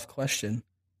a tough question.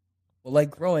 Well, like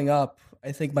growing up,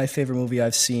 I think my favorite movie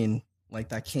I've seen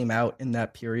that came out in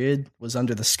that period was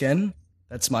Under the Skin.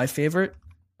 That's my favorite.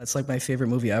 That's like my favorite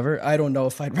movie ever. I don't know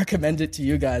if I'd recommend it to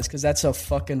you guys because that's a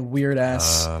fucking weird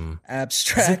ass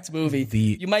abstract movie.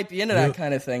 You might be into that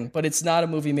kind of thing, but it's not a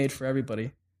movie made for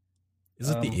everybody.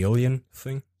 Is it the alien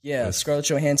thing? Yeah, Scarlett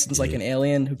Johansson's like an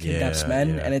alien who kidnaps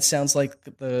men, and it sounds like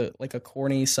a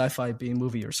corny sci-fi B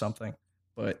movie or something.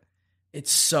 But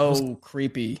it's so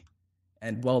creepy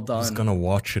and well done. I was gonna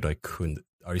watch it. I couldn't.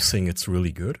 Are you saying it's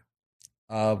really good?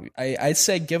 I'd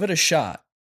say give it a shot.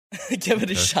 Give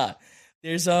it a shot.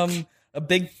 There's a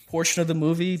big portion of the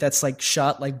movie that's like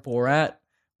shot like Borat,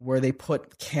 where they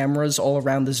put cameras all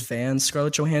around this van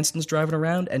Scarlett Johansson's driving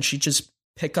around, and she just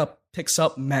picks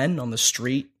up men on the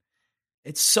street.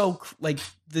 It's so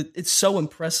it's so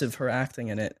impressive, her acting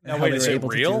in it. Now wait, is it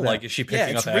real? Like, is she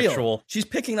picking up actual? Real. She's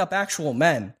picking up actual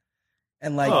men,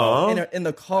 and in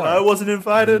the car. I wasn't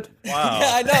invited. Wow.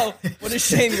 Yeah, I know. What a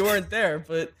shame you weren't there,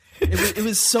 but it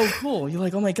was so cool. You're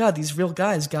like, oh my god, these real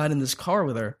guys got in this car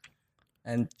with her.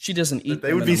 And she doesn't eat.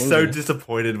 They would be so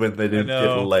disappointed when they didn't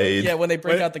get laid. Yeah, when they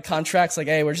break out the contracts, like,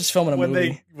 "Hey, we're just filming a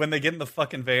movie." When they get in the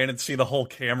fucking van and see the whole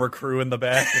camera crew in the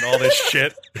back and all this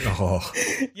shit.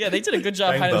 Yeah, they did a good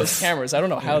job hiding those cameras. I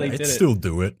don't know how they did it. I'd still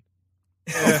do it.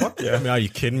 Yeah. I mean, are you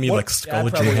kidding me? What? Like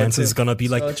Scarlett Johansson's gonna be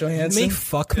like, you may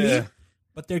fuck me,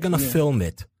 but they're gonna film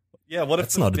it. Yeah, what if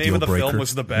the name of the film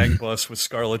was The Bang Bus with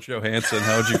Scarlett Johansson?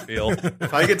 How would you feel?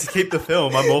 If I get to keep the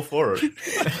film, I'm all for it.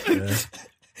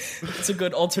 It's a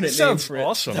good alternate name for it.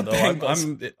 Awesome,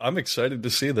 though. I'm excited to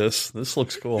see this. This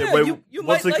looks cool. Yeah, Wait, you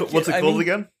what's might it called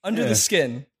again? Under the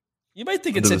Skin. You might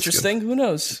think it's interesting. Who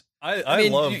knows? I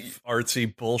love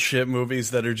artsy bullshit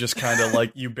movies that are just kind of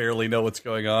like you barely know what's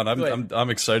going on. I'm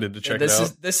excited to check it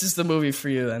out. This is the movie for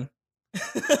you then.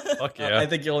 Fuck yeah! I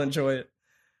think you'll enjoy it.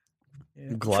 Yeah.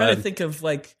 I'm glad. I'm trying to think of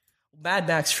like Mad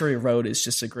Max Fury Road is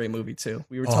just a great movie too.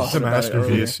 We were talking about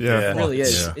masterpiece. It earlier. Yeah, It really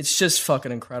is. Yeah. It's just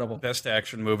fucking incredible. Best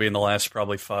action movie in the last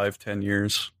probably 5-10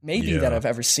 years. Maybe that I've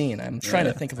ever seen. I'm trying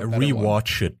to think of a better one. I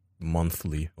rewatch it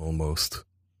monthly almost.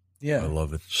 Yeah, I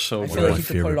love it. So I good. feel like you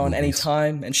could put it on any movies.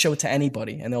 time and show it to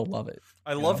anybody, and they'll love it.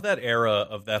 I love that era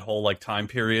of that whole like time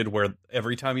period where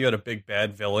every time you had a big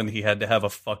bad villain, he had to have a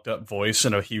fucked up voice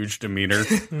and a huge demeanor.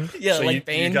 Yeah, so like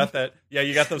Bane. You got that. Yeah,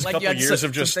 you got those Like couple you had years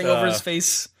of just thing over his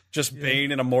face. Just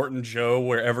Bane and a Morton Joe,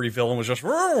 where every villain was just,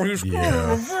 but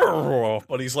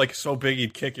he's like so big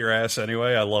he'd kick your ass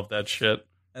anyway. I love that shit.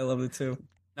 I love it too.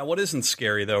 Now, what isn't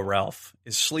scary though, Ralph,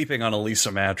 is sleeping on a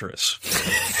Leesa mattress.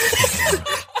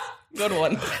 Good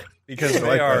one. Because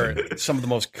they are some of the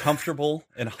most comfortable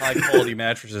and high-quality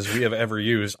mattresses we have ever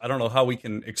used. I don't know how we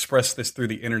can express this through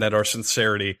the internet, our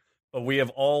sincerity, but we have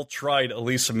all tried a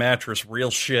Leesa mattress, real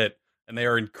shit, and they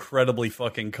are incredibly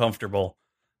fucking comfortable.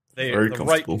 Very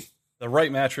comfortable. The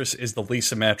right mattress is the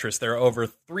Leesa mattress. There are over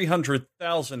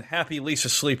 300,000 happy Leesa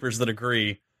sleepers that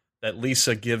agree that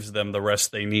Leesa gives them the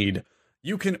rest they need.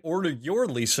 You can order your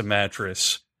Leesa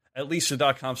mattress at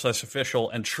Leesa.com/official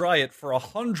and try it for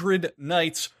 100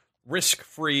 nights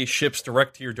risk-free, ships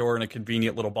direct to your door in a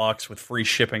convenient little box with free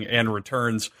shipping and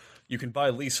returns. You can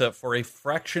buy Leesa for a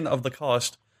fraction of the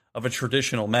cost of a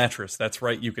traditional mattress. That's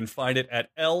right, you can find it at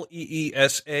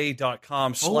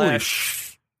leesa.com/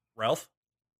 Ralph?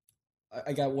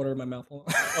 I got water in my mouth.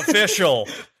 Official.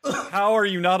 How are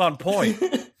you not on point?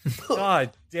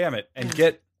 God damn it. And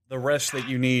get the rest that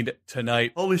you need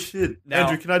tonight. Holy shit. Now,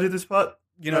 Andrew, can I do this part?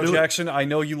 You know, Jackson, I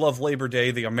know you love Labor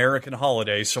Day, the American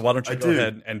holiday, so why don't you go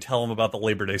ahead and tell them about the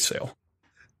Labor Day sale?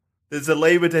 There's a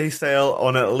Labor Day sale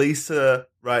on at Leesa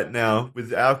right now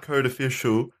with our code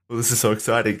official. Well, this is so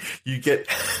exciting. You get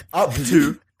up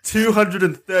to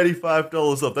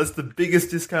 $235 off. That's the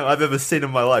biggest discount I've ever seen in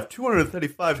my life.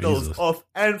 $235 off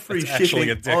and free shipping on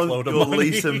your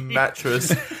Leesa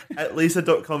mattress at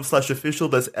Leesa.com/official.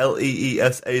 That's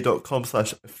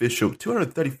LEESA.com/official.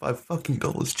 $235 fucking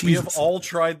dollars. Jesus. We have all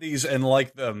tried these and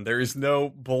like them. There is no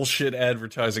bullshit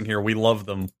advertising here. We love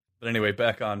them. But anyway,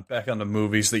 back on the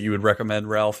movies that you would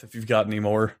recommend, Ralph, if you've got any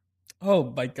more.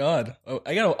 Oh my god.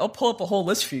 I'll pull up a whole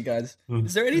list for you guys.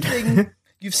 Is there anything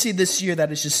you've seen this year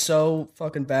that is just so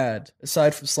fucking bad,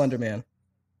 aside from Slenderman?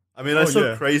 I mean, I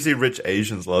saw Crazy Rich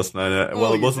Asians last night.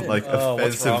 Well, it wasn't like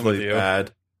offensively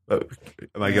bad, but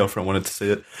my girlfriend wanted to see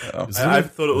it. I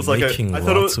thought it was like I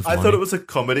thought it was a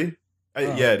comedy.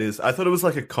 Yeah, it is. I thought it was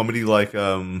like a comedy, like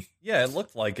yeah, it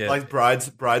looked like it, like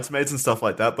Bridesmaids and stuff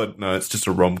like that. But no, it's just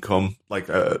a rom-com, like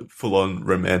a full-on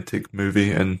romantic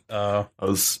movie, and I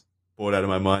was bored out of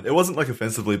my mind. It wasn't like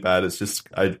offensively bad. It's just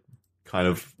I kind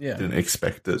of didn't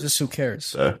expect it. Just who cares?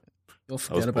 So you'll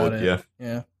forget about it.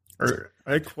 Yeah.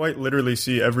 I quite literally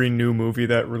see every new movie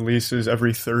that releases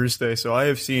every Thursday, so I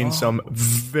have seen some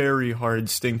very hard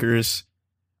stinkers.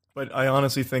 But I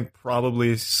honestly think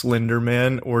probably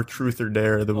Slenderman or Truth or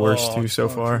Dare are the worst two so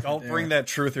far. Don't bring that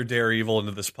Truth or Dare evil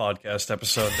into this podcast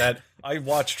episode. That I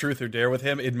watched Truth or Dare with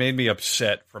him. It made me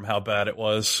upset from how bad it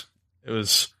was. It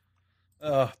was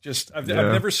I've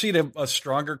never seen a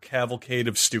stronger cavalcade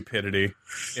of stupidity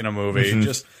in a movie. Mm-hmm.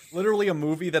 Just literally a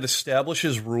movie that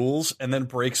establishes rules and then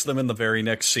breaks them in the very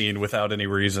next scene without any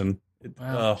reason.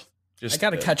 I got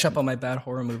to catch up on my bad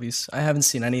horror movies. I haven't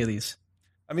seen any of these.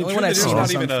 I mean, it's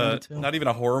not even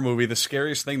a horror movie. The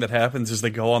scariest thing that happens is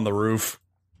they go on the roof.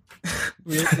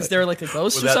 Is there like a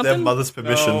ghost or without something? their mother's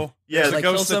permission? No. Yeah, there's a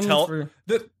ghost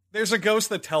there's a ghost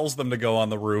that tells them to go on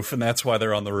the roof, and that's why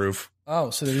they're on the roof. Oh,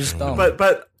 so they're just dumb.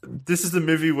 But this is the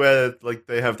movie where like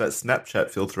they have that Snapchat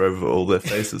filter over all their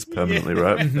faces permanently,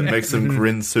 right? That makes them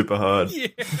grin super hard. Yeah.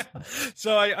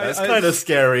 So that's kind of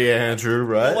scary, Andrew,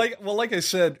 right? Well, like I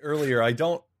said earlier, I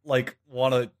don't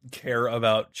want to care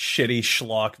about shitty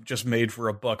schlock just made for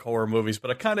a buck horror movies,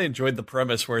 but I kind of enjoyed the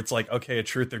premise where it's like, okay, a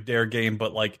truth or dare game,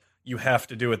 but like you have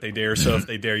to do what they dare. So if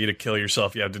they dare you to kill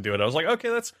yourself, you have to do it. I was like, okay,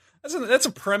 that's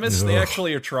a premise. They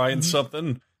actually are trying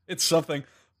something. It's something,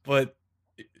 but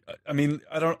I mean,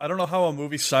 I don't know how a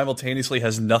movie simultaneously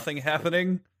has nothing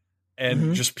happening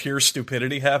and just pure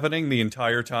stupidity happening the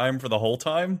entire time for the whole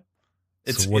time.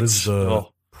 So what is the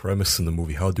premise in the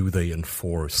movie? How do they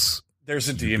enforce? There's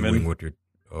a demon. He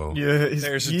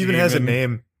even has a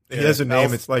name. He has a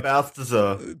name. It's like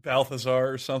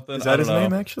Balthazar or something. Is that his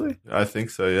name, actually? I think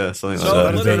so, yeah. Something like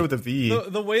that. I started with a V.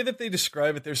 The way that they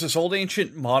describe it, there's this old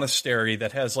ancient monastery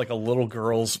that has like a little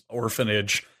girls'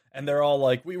 orphanage. And they're all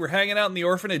like, we were hanging out in the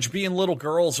orphanage being little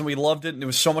girls and we loved it and it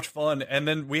was so much fun. And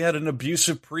then we had an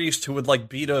abusive priest who would like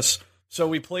beat us. So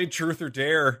we played Truth or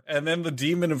Dare, and then the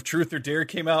demon of Truth or Dare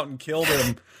came out and killed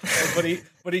him.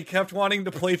 but he kept wanting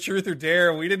to play Truth or Dare,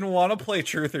 and we didn't want to play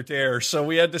Truth or Dare, so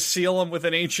we had to seal him with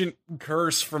an ancient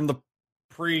curse from the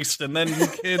priest. And then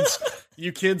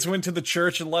you kids went to the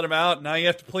church and let him out. And now you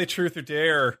have to play Truth or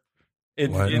Dare.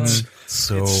 It's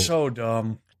so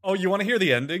dumb. Oh, you want to hear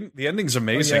the ending? The ending's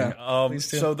amazing.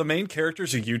 So the main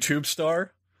character's a YouTube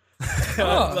star.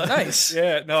 Oh, nice.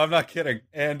 Yeah, no, I'm not kidding.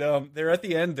 And they're at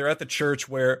the end. They're at the church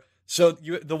where. So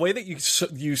the way that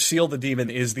you seal the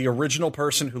demon is the original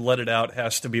person who let it out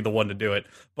has to be the one to do it,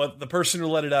 but the person who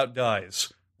let it out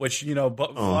dies. Which,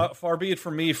 far be it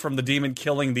from me from the demon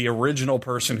killing the original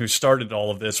person who started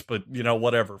all of this, but,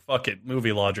 whatever. Fuck it.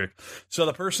 Movie logic. So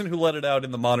the person who let it out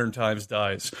in the modern times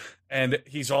dies. And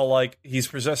he's all like, he's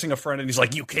possessing a friend, and he's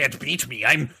like, you can't beat me.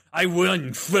 I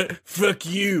won. Fuck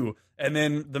you. And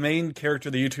then the main character,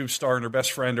 the YouTube star, and her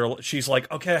best friend, she's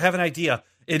like, okay, I have an idea.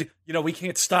 We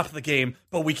can't stop the game,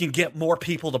 but we can get more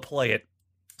people to play it.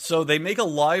 So they make a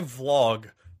live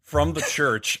vlog from the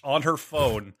church on her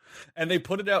phone, and they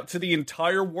put it out to the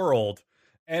entire world.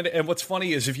 And what's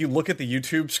funny is if you look at the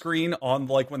YouTube screen on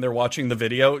like when they're watching the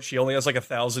video, she only has like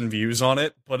 1,000 views on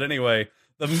it. But anyway,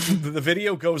 the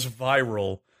video goes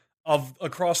viral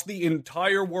across the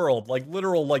entire world, like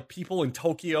literal like people in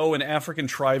Tokyo and African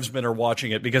tribesmen are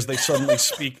watching it because they suddenly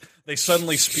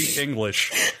speak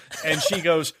English. And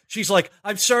she's like,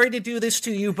 I'm sorry to do this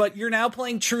to you, but you're now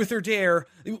playing Truth or Dare.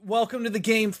 Welcome to the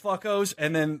game, fuckos.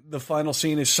 And then the final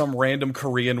scene is some random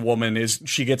Korean woman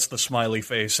she gets the smiley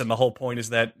face, and the whole point is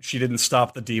that she didn't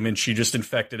stop the demon, she just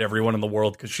infected everyone in the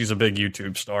world because she's a big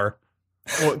YouTube star.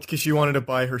 Well, because she wanted to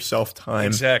buy herself time.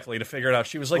 Exactly, to figure it out.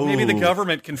 She was like, maybe the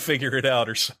government can figure it out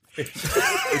or something.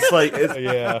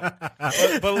 Yeah.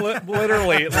 But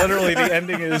literally, the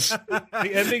ending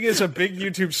is a big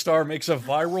YouTube star makes a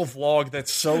viral vlog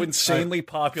that's so insanely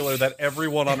popular that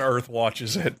everyone on Earth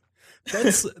watches it.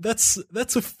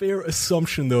 That's a fair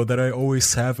assumption, though, that I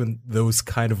always have in those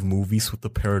kind of movies with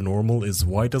the paranormal is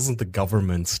why doesn't the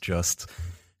government just...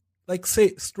 Like,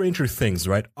 say, Stranger Things,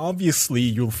 right? Obviously,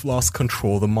 you've lost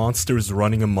control. The monster is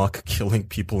running amok, killing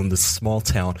people in this small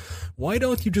town. Why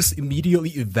don't you just immediately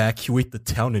evacuate the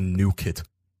town and nuke it?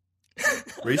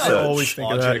 Research. I always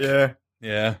think of that,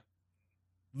 yeah.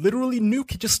 Literally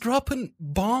nuke it. Just drop a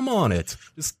bomb on it.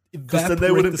 Just evaporate then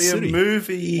there wouldn't the be city. A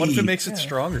movie. What if it makes it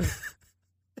stronger?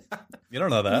 You don't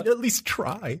know that. At least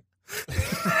try.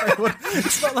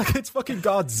 It's not like it's fucking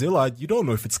Godzilla. You don't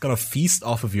know if it's gonna feast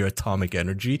off of your atomic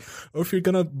energy or if you're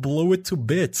gonna blow it to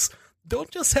bits.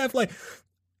 Don't just have like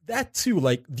that too.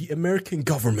 Like the American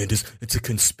government it's a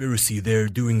conspiracy. They're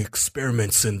doing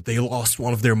experiments and they lost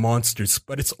one of their monsters,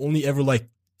 but it's only ever like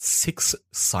 6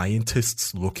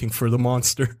 scientists looking for the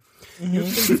monster. Mm-hmm. You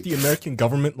think if the American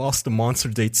government lost the monster,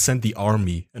 they'd send the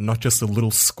army and not just a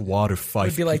little squad of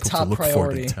 5 people like to look for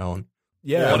it in town.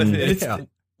 Yeah,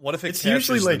 what if it's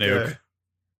usually like the nuke?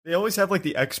 They always have like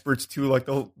the experts too. Like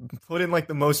they'll put in like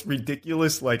the most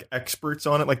ridiculous like experts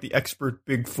on it, like the expert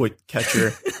Bigfoot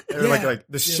catcher, or like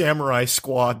the samurai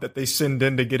squad that they send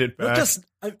in to get it back.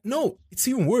 No, it's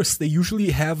even worse. They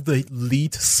usually have the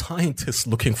lead scientist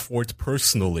looking for it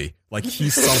personally. Like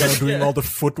he's somehow doing all the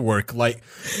footwork. Like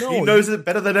no, he knows it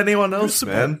better than anyone else,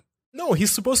 man. No,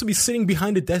 he's supposed to be sitting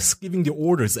behind a desk giving the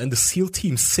orders, and the SEAL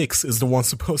Team 6 is the one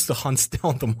supposed to hunt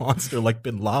down the monster like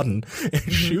Bin Laden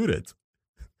and shoot it.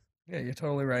 Yeah, you're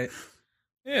totally right.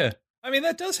 Yeah. I mean,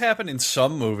 that does happen in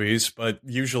some movies, but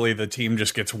usually the team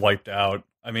just gets wiped out.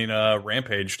 I mean,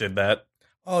 Rampage did that.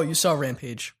 Oh, you saw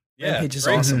Rampage. Yeah, Rampage is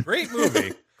awesome. Great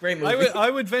movie. Great movie. I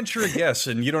would venture a guess,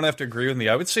 and you don't have to agree with me.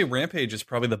 I would say Rampage is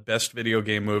probably the best video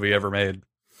game movie ever made.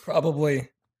 Probably.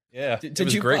 Yeah,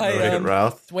 did you buy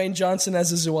Dwayne Johnson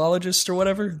as a zoologist or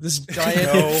whatever? This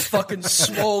giant, fucking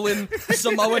swollen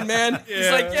Samoan man. Yeah.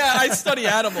 He's like, yeah, I study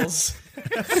animals.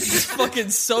 He's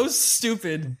fucking so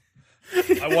stupid.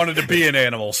 I wanted to be an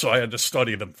animal, so I had to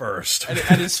study them first. And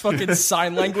his fucking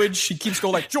sign language, he keeps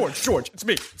going like, George, it's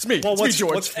me, well, it's me,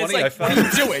 George. What's funny, like, what are you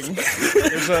doing?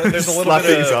 There's a little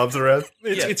bit of his arms around.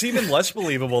 It's even less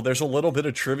believable. There's a little bit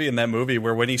of trivia in that movie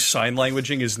where when he's sign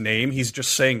languaging his name, he's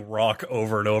just saying rock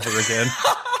over and over again.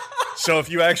 So if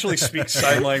you actually speak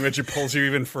sign language, it pulls you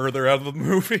even further out of the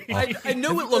movie. I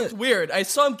knew it looked weird. I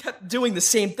saw him kept doing the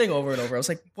same thing over and over. I was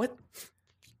like, what?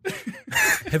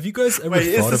 Have you guys ever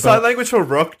Wait, thought is the sign language for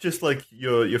Rock just like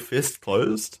your fist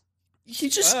closed? He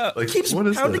just keeps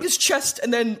pounding his chest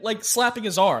and then like slapping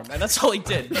his arm, and that's all he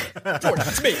did. George,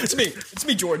 it's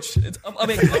me, George. I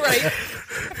mean, all right.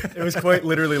 It was quite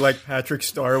literally like Patrick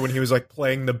Star when he was like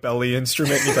playing the belly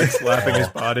instrument and he's like slapping his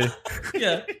body.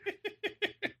 Yeah.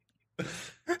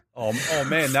 Oh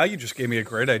man, now you just gave me a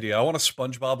great idea. I want a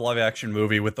SpongeBob live action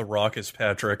movie with The Rock as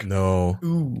Patrick. No.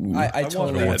 Ooh, I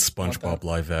totally want SpongeBob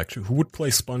live action. Who would play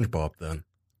SpongeBob then?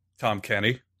 Tom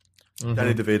Kenny.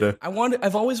 Danny DeVito.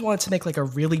 I've always wanted to make like a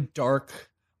really dark,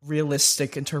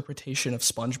 realistic interpretation of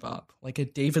SpongeBob, like a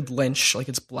David Lynch, like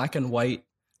it's black and white.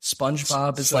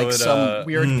 SpongeBob is some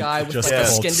weird guy with like a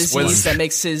skin disease that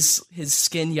makes his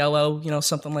skin yellow,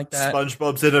 something like that.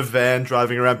 SpongeBob's in a van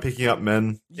driving around picking up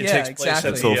men. It takes place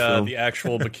at the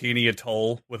actual Bikini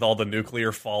Atoll with all the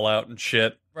nuclear fallout and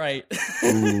shit. Right.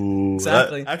 Ooh,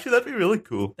 exactly. That'd be really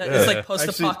cool. It's like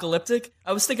post-apocalyptic.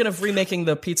 I was thinking of remaking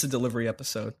the pizza delivery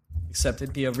episode, except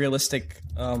it'd be a realistic,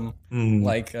 the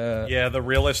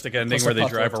realistic ending where they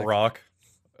drive a rock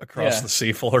across the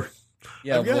seafloor.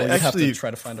 Yeah, we'll have to try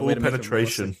to find a way to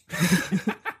penetration. Make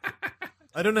it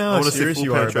I don't know how serious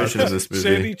you are about in this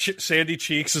movie. Sandy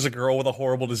Cheeks is a girl with a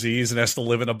horrible disease and has to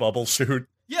live in a bubble suit.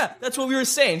 Yeah, that's what we were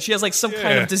saying. She has like some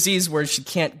kind of disease where she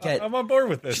can't get... I'm on board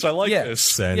with this. I like this.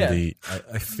 Sandy,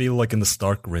 I feel like in the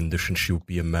Stark rendition she would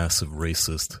be a massive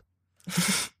racist.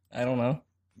 I don't know.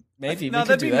 Maybe no,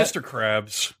 that'd be Mr.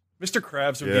 Krabs. Mr.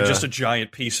 Krabs would be just a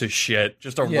giant piece of shit.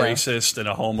 Just a racist and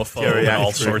a homophobe and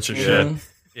all sorts of shit.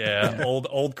 Yeah,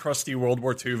 old crusty World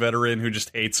War II veteran who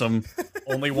just hates him.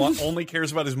 Only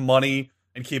cares about his money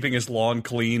and keeping his lawn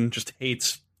clean. Just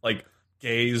hates like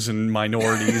gays and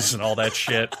minorities and all that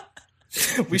shit.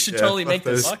 We should totally make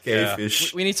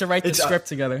this. We need to write the script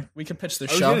together. We can pitch the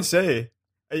show. I was gonna say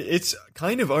it's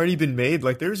kind of already been made.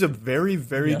 Like there's a very,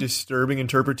 very disturbing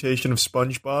interpretation of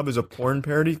SpongeBob as a porn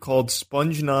parody called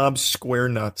SpongeNob Square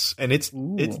Nuts, and it's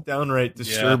downright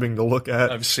disturbing to look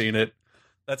at. I've seen it.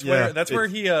 That's where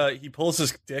he pulls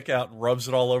his dick out and rubs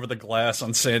it all over the glass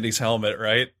on Sandy's helmet,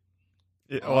 right?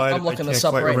 I'm looking this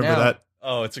up right now. That.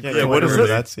 Oh, it's a great. Yeah, what is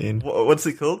that scene? What's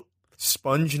it called?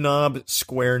 SpongeNob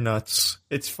Square Nuts.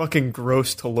 It's fucking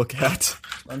gross to look at.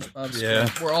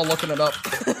 SpongeBob. We're all looking it up.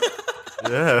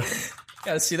 Yeah.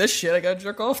 Gotta see this shit. I gotta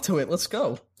jerk off to it. Let's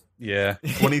go. Yeah.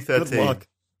 2013. Good luck.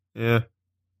 Yeah.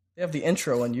 They have the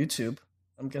intro on YouTube.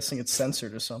 I'm guessing it's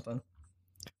censored or something.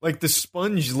 Like the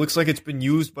sponge looks like it's been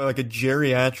used by like a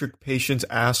geriatric patient's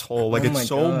asshole. Like it's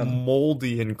so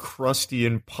moldy and crusty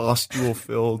and pustule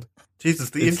filled. Jesus,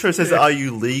 the intro says, "Are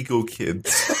you legal, kids?"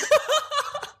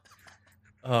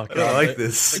 Oh god, I like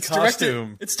this. The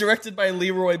costume. It's directed by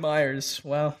Leroy Myers.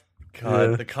 Wow.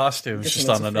 God, the costume's just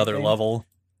on another level.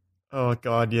 Oh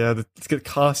god, yeah, the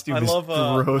costume is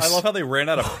gross. I love how they ran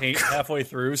out of paint halfway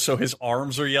through, so his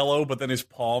arms are yellow, but then his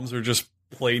palms are just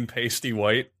plain pasty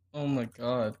white. Oh my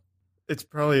god. It's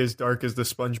probably as dark as the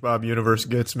SpongeBob universe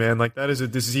gets, man. Like, that is a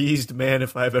diseased man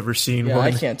if I've ever seen one.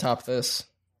 I can't top this.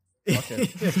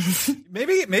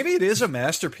 Maybe it is a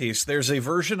masterpiece. There's a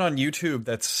version on YouTube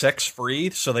that's sex-free,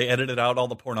 so they edited out all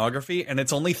the pornography, and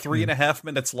it's only 3.5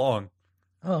 minutes long.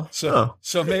 Oh.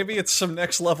 So maybe it's some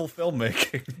next-level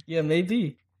filmmaking. Yeah,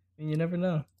 maybe. I mean, you never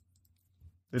know.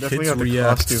 They definitely kids got the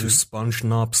react to costumes.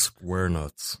 SpongeNob Square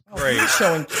Nuts. Great.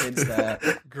 Showing kids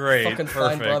that. Great. Fucking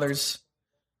Fine Brothers.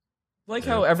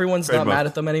 How everyone's not mad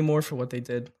at them anymore for what they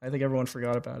did. I think everyone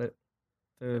forgot about it.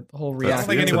 The whole reaction. I don't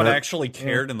think anyone actually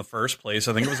cared in the first place.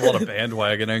 I think it was a lot of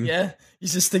bandwagoning. Yeah. You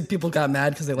just think people got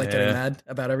mad because they like getting mad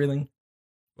about everything.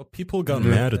 Well, people got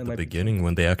mad at the beginning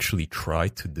when they actually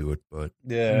tried to do it, but...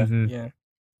 Yeah. Mm-hmm. Yeah.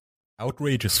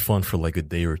 Outrage is fun for like a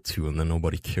day or two, and then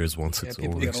nobody cares once it's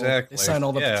over. Exactly. They sign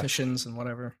all the petitions and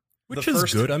whatever. Which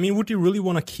is good. I mean, would you really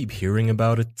want to keep hearing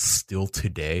about it still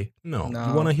today? No.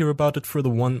 You want to hear about it for the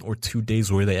 1 or 2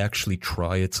 days where they actually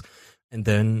try it, and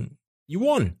then you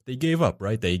won. They gave up,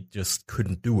 right? They just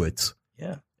couldn't do it.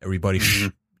 Yeah. Everybody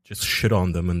just shit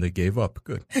on them, and they gave up.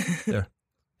 Good. There.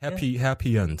 Happy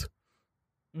end.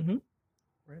 Mm-hmm.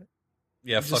 Right.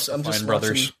 Yeah, fuck the Fine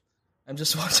Brothers. I'm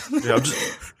just watching. Yeah,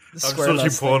 I'm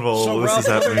searching porn while all this is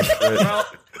happening.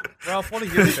 Ralph, what are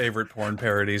your favorite porn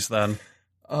parodies then?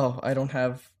 Oh, I don't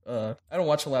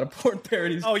watch a lot of porn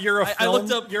parodies. Oh, you're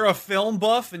a film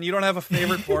buff and you don't have a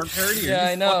favorite porn parody? Yeah,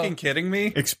 I know. Fucking kidding me?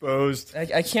 Exposed.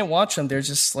 I can't watch them. They're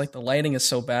just like the lighting is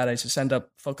so bad. I just end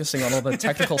up focusing on all the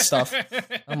technical stuff.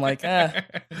 I'm like,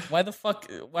 why the fuck?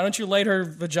 Why don't you light her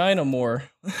vagina more?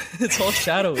 It's all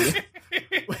shadowy.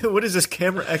 what is this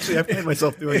camera? Actually, I find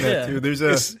myself doing that too.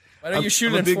 Why don't you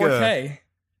shoot it in 4K?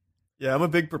 Yeah, I'm a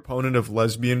big proponent of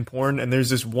lesbian porn, and there's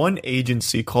this one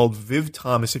agency called Viv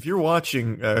Thomas. If you're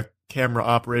watching camera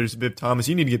operators, Viv Thomas,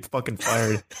 you need to get fucking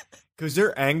fired because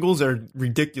their angles are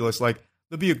ridiculous. Like,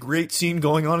 there'll be a great scene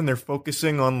going on, and they're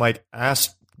focusing on like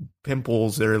ass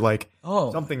pimples or like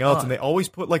something else, and they always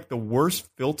put like the worst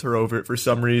filter over it for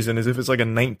some reason, as if it's like a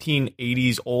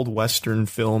 1980s old Western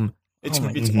film. It's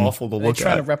awful to look at. They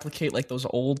try to replicate like those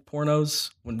old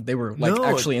pornos when they were like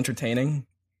actually entertaining.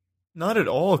 Not at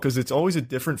all, because it's always a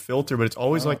different filter, but it's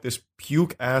always like this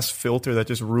puke-ass filter that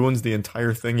just ruins the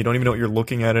entire thing. You don't even know what you're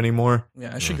looking at anymore.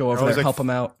 Yeah, I should go over there and help them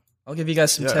out. I'll give you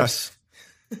guys some tips.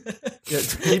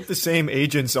 Keep the same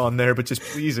agents on there, but just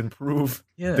please improve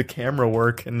the camera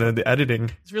work and the editing.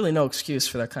 There's really no excuse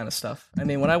for that kind of stuff. I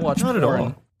mean, when I watch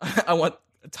porn, I want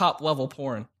top-level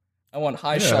porn. I want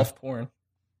high-shelf porn.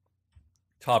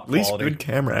 Top quality. At least good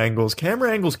camera angles.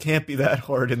 Camera angles can't be that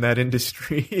hard in that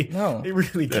industry. No. They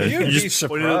really can't. You'd be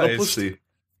surprised.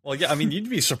 Well, yeah, I mean, you'd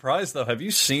be surprised, though. Have you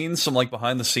seen some, like,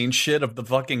 behind-the-scenes shit of the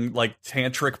fucking, like,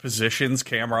 tantric positions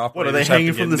camera operators? What, are they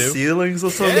hanging from the ceilings or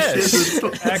something? Yes.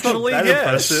 Actually,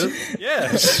 yes. Impressive.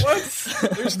 Yes.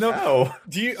 What? There's no...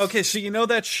 Okay, so you know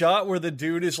that shot where the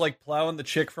dude is, like, plowing the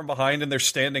chick from behind and they're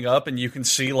standing up and you can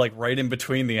see, like, right in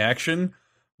between the action?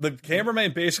 The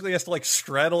cameraman basically has to, like,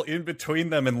 straddle in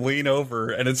between them and lean over,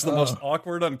 and it's the most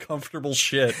awkward, uncomfortable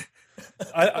shit.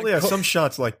 Some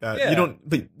shots like that. Yeah. You don't.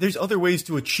 But there's other ways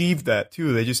to achieve that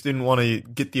too. They just didn't want to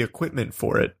get the equipment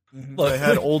for it. They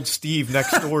had old Steve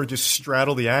next door just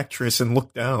straddle the actress and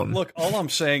look down. Look, all I'm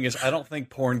saying is I don't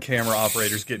think porn camera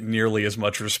operators get nearly as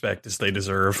much respect as they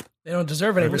deserve. They don't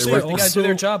deserve any respect. They gotta do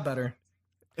their job better.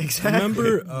 Exactly.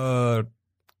 Remember,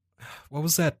 what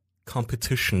was that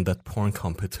competition, that porn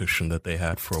competition that they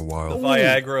had for a while? The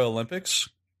Viagra Olympics?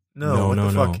 No.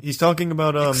 Fuck? He's talking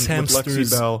about with Lexi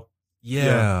Bell.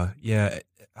 Yeah.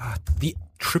 The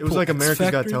triple. It was like America's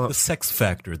Got Talent. The Sex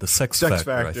Factor. The Sex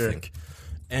Factor, I think.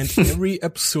 And every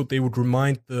episode they would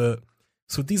remind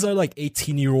so these are like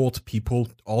 18-year-old people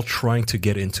all trying to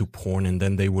get into porn, and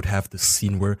then they would have this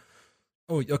scene where,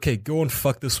 oh, okay, go and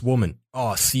fuck this woman.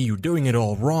 Oh, see, you're doing it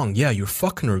all wrong. Yeah, you're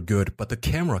fucking her good, but the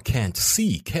camera can't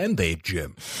see, can they,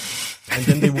 Jim? And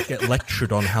then they would get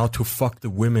lectured on how to fuck the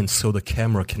women so the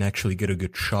camera can actually get a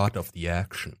good shot of the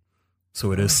action.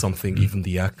 So it is something even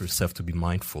the actors have to be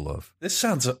mindful of. This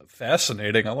sounds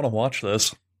fascinating. I want to watch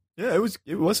this. Yeah,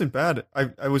 it wasn't bad.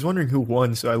 I was wondering who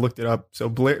won, so I looked it up. So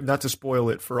Blair, not to spoil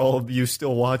it for all of you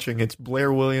still watching, it's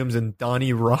Blair Williams and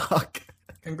Donnie Rock.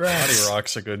 Congrats. Donnie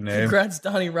Rock's a good name. Congrats,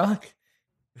 Donnie Rock.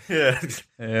 Yeah.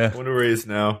 I wonder where he is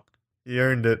now. He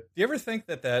earned it. Do you ever think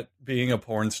that being a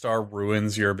porn star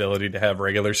ruins your ability to have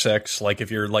regular sex? Like if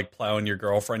you're like plowing your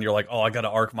girlfriend, you're like, oh, I got to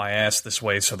arc my ass this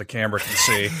way so the camera can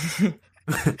see.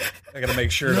 I got to make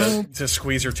sure to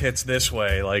squeeze her tits this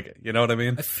way. Like, you know what I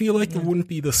mean? I feel like it wouldn't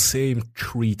be the same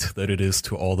treat that it is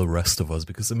to all the rest of us.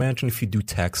 Because imagine if you do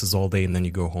taxes all day and then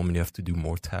you go home and you have to do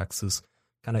more taxes.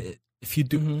 Kind of, if you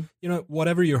do,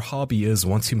 whatever your hobby is,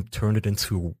 once you turn it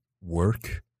into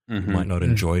work, you might not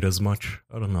enjoy it as much.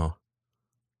 I don't know.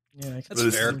 Yeah,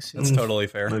 that's fair. That's totally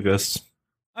fair. I guess.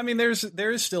 I mean, there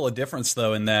is still a difference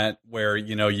though in that where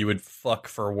you would fuck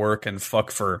for work and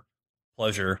fuck for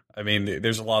pleasure. I mean,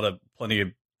 there's plenty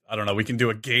of I don't know. We can do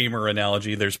a gamer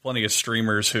analogy. There's plenty of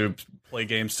streamers who play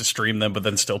games to stream them, but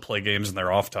then still play games in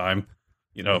their off time.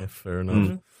 Yeah, fair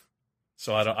enough.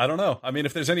 So I don't know. I mean,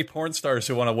 if there's any porn stars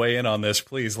who want to weigh in on this,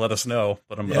 please let us know.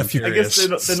 But I'm curious. I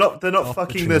guess they're not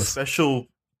fucking their special.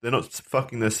 They're not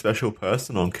fucking their special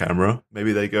person on camera.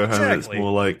 Maybe they go home and it's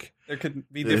more like there could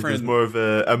be different. There's more of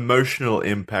a emotional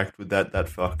impact with that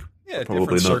fuck. Yeah,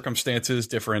 different circumstances,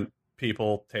 different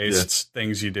people, tastes,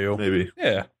 things you do. Maybe.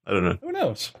 Yeah, I don't know. Who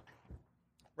knows?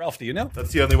 Ralph, do you know?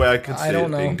 That's the only way I can see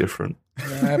it being different. Yeah,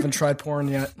 I haven't tried porn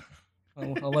yet.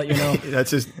 I'll let you know.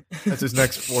 That's his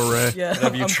next foray. Yeah,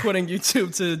 I'm quitting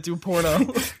YouTube to do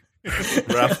porno.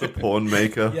 Ralph the Porn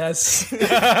Maker. Yes.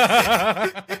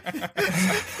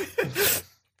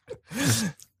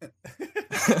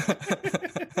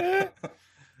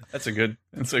 That's a good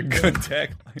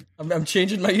tagline. I'm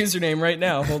changing my username right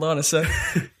now. Hold on a sec.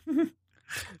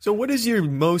 So what is your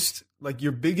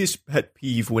your biggest pet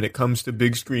peeve when it comes to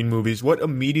big screen movies? What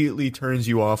immediately turns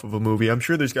you off of a movie? I'm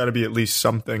sure there's got to be at least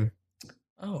something.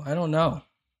 Oh, I don't know.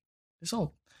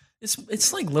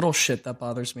 It's like little shit that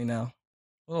bothers me now.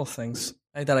 Little things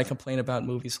that I complain about in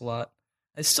movies a lot.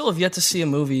 I still have yet to see a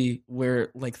movie where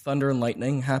like thunder and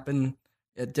lightning happen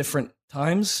at different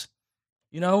times.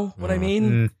 You know what I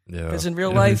mean? Yeah. Because in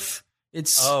real life,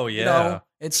 it's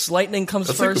it's lightning comes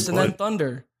first and then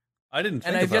thunder. I didn't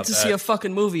think and I've yet to see a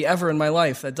fucking movie ever in my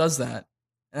life that does that.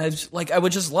 And I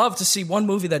would just love to see one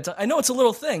movie that I know it's a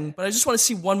little thing, but I just want to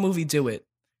see one movie do it.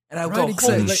 And I would go,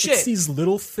 holy shit. It's these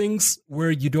little things where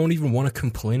you don't even want to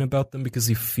complain about them because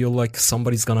you feel like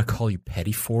somebody's going to call you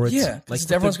petty for it. Yeah, like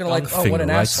everyone's going to what an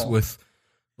asshole.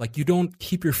 Like, you don't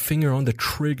keep your finger on the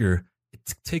trigger.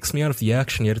 It takes me out of the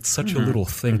action, yet it's such a little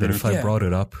thing that if I brought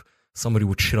it up, somebody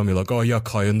would shit on me like, oh yeah,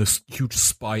 Kai, in this huge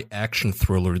spy action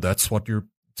thriller, that's what you're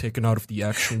taken out of the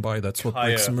action by. That's what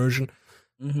breaks immersion.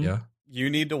 Yeah. You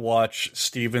need to watch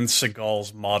Steven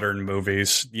Seagal's modern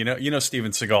movies. You know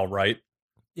Steven Seagal, right?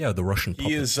 Yeah, the Russian puppet.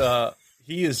 He is a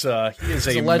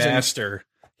master.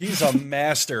 He's a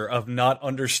master of not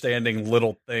understanding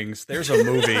little things. There's a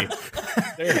movie.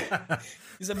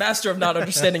 He's a master of not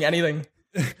understanding anything.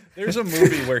 There's a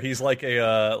movie where he's like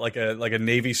a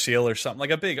Navy SEAL or something,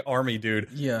 like a big army dude.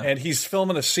 Yeah. And he's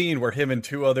filming a scene where him and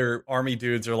two other army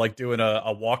dudes are like doing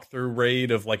a walkthrough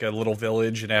raid of like a little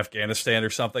village in Afghanistan or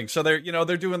something. So they're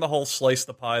doing the whole slice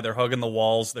the pie, they're hugging the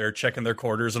walls, they're checking their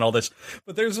quarters and all this.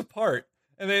 But there's a part,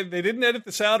 and they didn't edit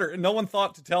this out, or no one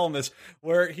thought to tell him this,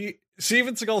 where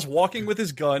Steven Seagal's walking with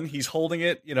his gun, he's holding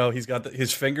it, he's got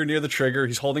his finger near the trigger,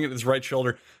 he's holding it with his right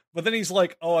shoulder. But then he's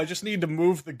like, oh, I just need to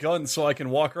move the gun so I can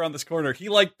walk around this corner. He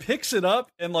like picks it up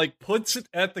and like puts it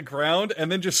at the ground and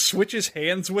then just switches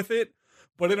hands with it,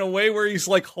 but in a way where he's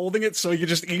like holding it so he can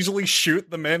just easily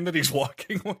shoot the men that he's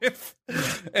walking with.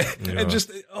 And just,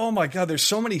 oh my God, there's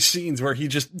so many scenes where he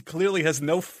just clearly has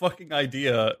no fucking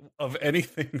idea of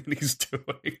anything that he's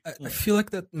doing. I feel like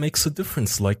that makes a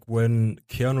difference. Like when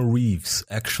Keanu Reeves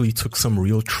actually took some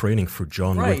real training for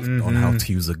John Wick on how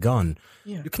to use a gun.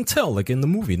 Yeah. You can tell, like in the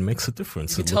movie, it makes a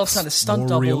difference. You can tell it's not a stunt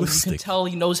double. Realistic. You can tell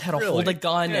he knows how to hold a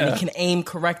gun and he can aim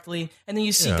correctly. And then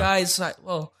you see guys, I'm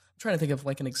trying to think of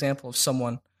like an example of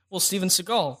someone. Well, Steven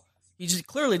Seagal. He just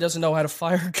clearly doesn't know how to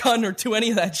fire a gun or do any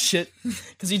of that shit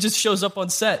because he just shows up on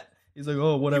set. He's like,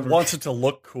 oh, whatever. He wants it to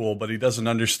look cool, but he doesn't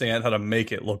understand how to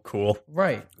make it look cool.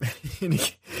 Right. and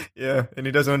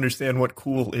he doesn't understand what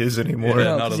cool is anymore.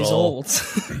 Yeah, not at he's all. Old.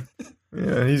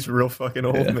 Yeah, he's real fucking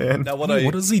old, man. Now,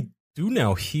 what does he do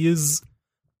now? He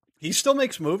still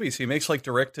makes movies. He makes like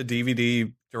direct to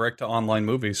DVD, direct to online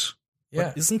movies. Yeah.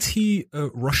 But isn't he a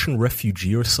Russian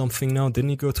refugee or something now?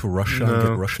 Didn't he go to Russia and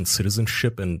get Russian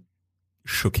citizenship and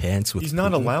shook hands with He's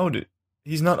not allowed.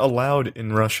 He's not allowed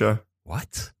in Russia.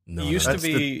 What? No. He used to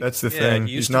be. That's the thing.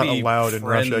 He's not allowed in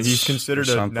Russia. He's considered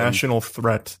a national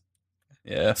threat.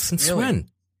 Yeah. Since when?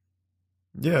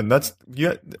 Yeah,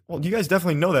 well, you guys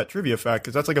definitely know that trivia fact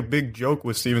because that's like a big joke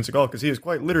with Steven Seagal because he is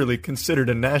quite literally considered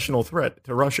a national threat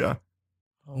to Russia.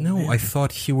 Oh, no, man. I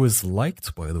thought he was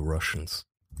liked by the Russians.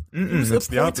 He was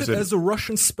appointed as a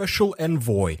Russian special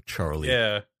envoy, Charlie.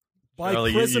 Yeah. By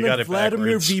President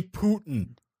Vladimir V.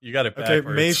 Putin. You got it backwards.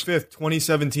 Okay, May 5th,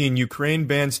 2017, Ukraine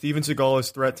banned Steven Seagal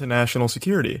as threat to national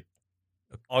security.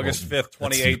 August 5th,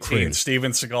 2018,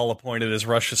 Steven Seagal appointed as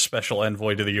Russia's special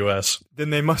envoy to the U.S. Then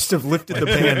they must have lifted the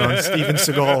ban on Steven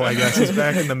Seagal, I guess. He's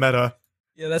back in the meta.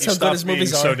 Yeah, that's how good his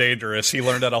movies are. So dangerous. He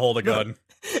learned how to hold a gun.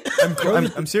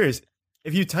 I'm serious.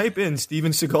 If you type in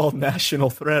Steven Seagal national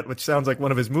threat, which sounds like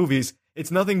one of his movies,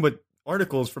 it's nothing but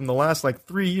articles from the last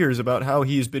 3 years about how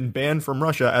he's been banned from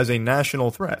Russia as a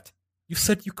national threat. You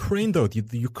said Ukraine, though.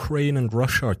 The Ukraine and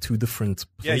Russia are two different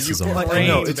places. Yeah,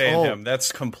 Ukraine banned him.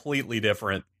 That's completely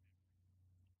different.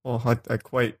 Well, I'm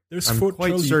quite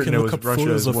certain it was Russia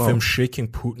photos as well. of him shaking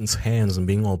Putin's hands and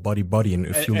being all buddy-buddy. And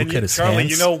if you look at his Charlie,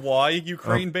 hands... you know why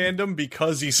Ukraine banned him?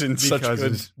 Because he's in such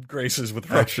good graces with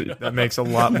Russia. Actually, that makes a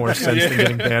lot more sense than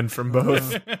getting banned from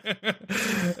both.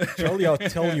 Charlie, I'll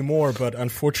tell you more, but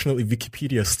unfortunately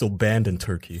Wikipedia is still banned in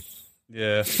Turkey.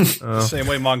 Yeah. Same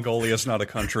way Mongolia's not a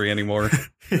country anymore.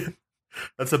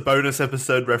 That's a bonus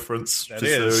episode reference,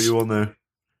 so you all know.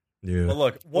 Yeah. Well,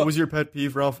 look, what was your pet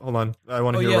peeve, Ralph? Hold on, I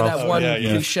want to hear Ralph. That one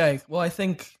cliche. Well, I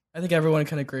think everyone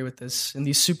can agree with this. In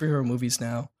these superhero movies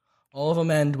now, all of them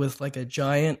end with like a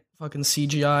giant fucking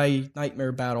CGI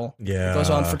nightmare battle. Yeah, it goes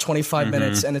on for 25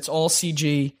 minutes, and it's all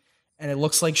CG, and it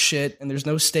looks like shit, and there's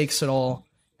no stakes at all.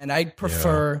 And I'd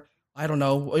prefer, I don't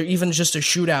know, even just a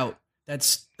shootout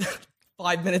that's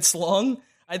 5 minutes long.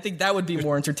 I think that would be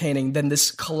more entertaining than this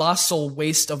colossal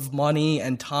waste of money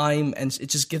and time, and it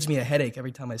just gives me a headache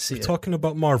every time I see it. We're talking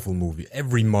about Marvel movie,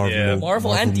 every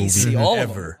Marvel and DC, all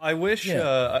of them. I wish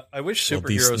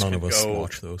superheroes none could of us go.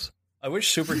 Watch those. I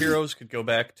wish superheroes could go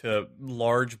back to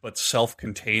large but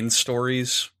self-contained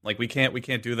stories. Like we can't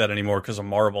do that anymore because of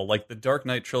Marvel. Like the Dark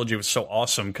Knight trilogy was so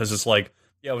awesome because it's like,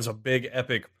 it was a big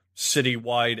epic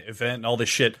city-wide event and all this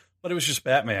shit. But it was just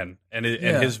Batman and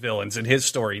his villains and his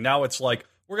story. Now it's like,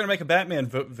 we're going to make a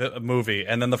Batman movie.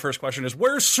 And then the first question is,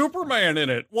 where's Superman in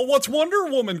it? Well, what's Wonder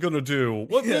Woman going to do?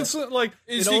 Is he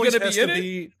going to be in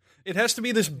it? It has to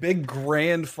be this big,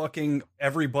 grand fucking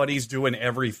everybody's doing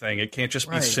everything. It can't just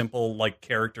be simple, like,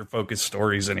 character-focused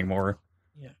stories anymore.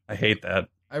 Yeah. I hate that.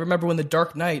 I remember when The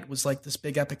Dark Knight was like this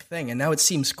big epic thing, and now it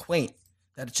seems quaint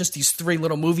that it's just these 3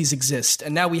 little movies exist,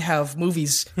 and now we have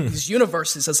movies, these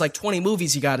universes. It's like 20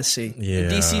 movies you got to see. Yeah,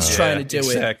 and DC's trying to do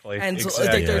it, and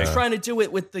they're trying to do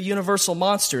it with the Universal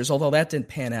monsters, although that didn't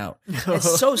pan out.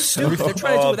 It's so stupid. They're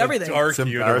trying to do it with everything. Dark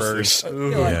universe.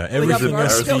 Everything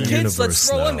is the kids, universe. Let's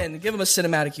throw them in, give them a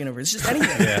cinematic universe. Just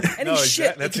anything, any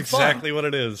shit. That's exactly what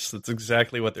it is. That's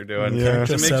exactly what they're doing. Yeah,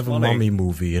 just have a mummy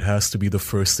movie. It has to be the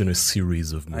first in a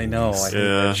series of movies. I know.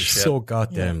 It's so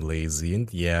goddamn lazy, and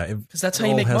because that's how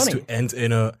you make money. It has to end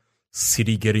in a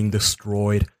city getting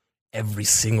destroyed every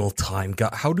single time.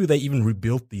 God, how do they even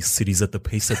rebuild these cities at the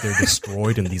pace that they're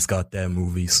destroyed in these goddamn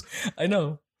movies? I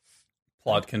know.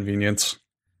 Plot convenience.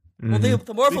 Well,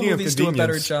 the Marvel movies do a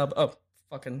better job. Oh,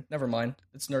 fucking, never mind.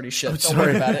 It's nerdy shit. Don't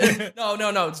worry about it. No,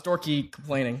 it's dorky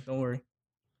complaining. Don't worry.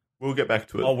 We'll get back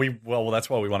to it. Oh, well, that's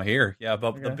what we want to hear. Yeah,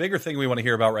 but the bigger thing we want to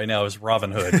hear about right now is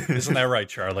Robinhood. Isn't that right,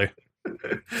 Charlie?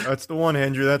 That's the one,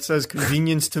 Andrew. That says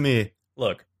convenience to me.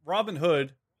 Look, Robinhood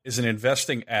is an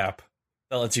investing app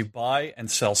that lets you buy and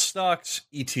sell stocks,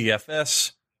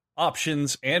 ETFs,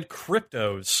 options, and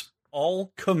cryptos,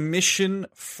 all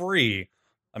commission-free.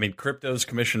 I mean, crypto's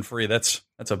commission-free. That's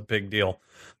a big deal.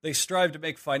 They strive to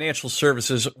make financial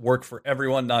services work for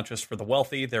everyone, not just for the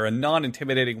wealthy. They're a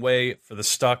non-intimidating way for the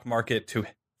stock market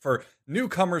for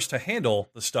newcomers to handle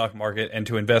the stock market and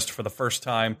to invest for the first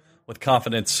time with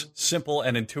confidence. Simple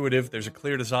and intuitive. There's a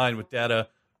clear design with data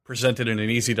presented in an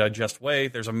easy-to-digest way.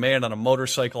 There's a man on a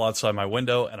motorcycle outside my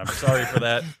window, and I'm sorry for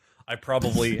that. I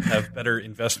probably have better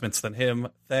investments than him,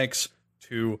 thanks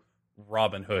to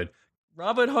Robinhood.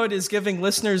 Robinhood is giving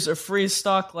listeners a free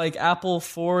stock like Apple,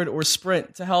 Ford, or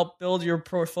Sprint to help build your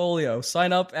portfolio.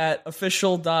 Sign up at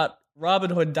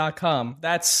official.robinhood.com.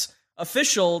 That's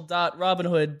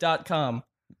official.robinhood.com.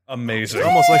 Amazing. It's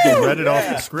almost like he read it off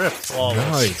the script.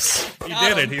 Nice. He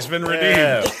did it. He's been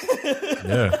redeemed.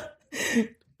 Yeah.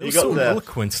 That was so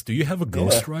eloquent. Do you have a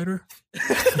ghostwriter?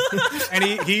 And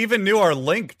he even knew our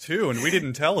link, too, and we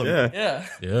didn't tell him. Yeah.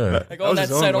 I go on that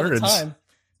site all the time.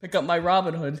 Pick up my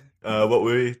Robinhood. What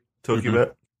were we talking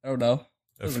about? I don't know.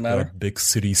 Doesn't matter. Big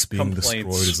cities being destroyed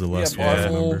is the last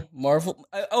one. Marvel.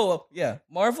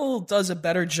 Marvel does a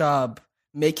better job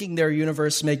making their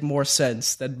universe make more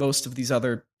sense than most of these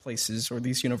other places or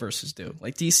these universes do.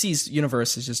 Like DC's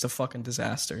universe is just a fucking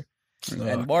disaster.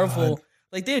 And Marvel,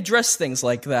 like they address things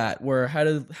like that, where how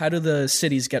do the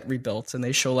cities get rebuilt, and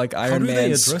they show like Iron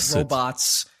Man's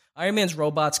robots. Iron Man's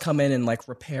robots come in and like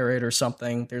repair it or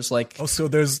something. There's like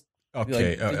there's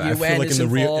okay. Like, the UN is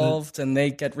involved, and they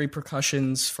get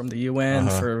repercussions from the UN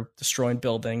for destroying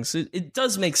buildings. It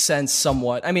does make sense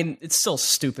somewhat. I mean, it's still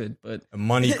stupid, but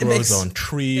money grows on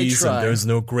trees, and there's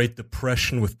no Great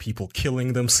Depression with people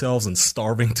killing themselves and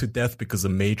starving to death because a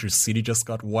major city just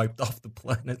got wiped off the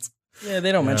planet. Yeah,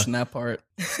 they don't mention that part.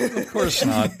 Of course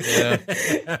not. Yeah.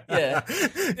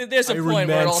 There's a point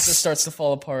where it all just starts to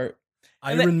fall apart.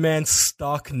 Iron Man's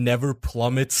stock never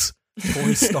plummets.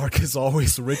 Tony Stark is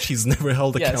always rich. He's never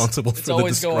held accountable for the destruction.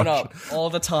 It's always going up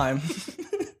all the time.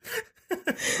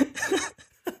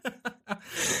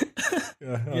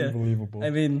 Unbelievable.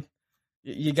 I mean,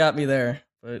 you got me there,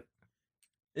 but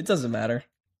it doesn't matter.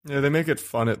 Yeah, they make it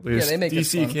fun at least. Yeah, they make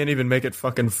DC it fun. Can't even make it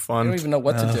fucking fun. They don't even know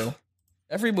what to do.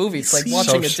 Every movie, it's like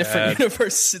watching a different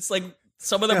universe. It's like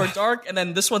some of them are dark, and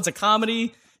then this one's a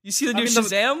comedy. You see the new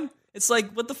Shazam? It's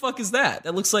like, what the fuck is that?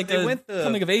 That looks like a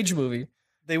coming-of-age movie.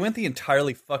 They went the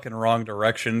entirely fucking wrong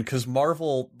direction, because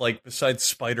Marvel, like, besides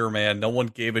Spider-Man, no one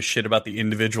gave a shit about the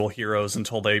individual heroes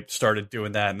until they started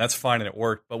doing that, and that's fine, and it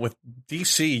worked. But with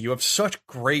DC, you have such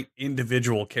great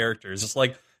individual characters. It's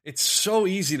like, it's so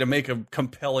easy to make a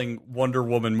compelling Wonder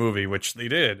Woman movie, which they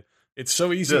did. It's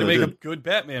so easy to make a good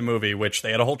Batman movie, which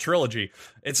they had a whole trilogy.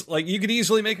 It's like, you could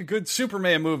easily make a good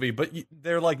Superman movie, but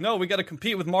they're like, no, we got to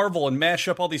compete with Marvel and mash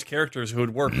up all these characters who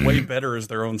would work way better as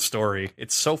their own story.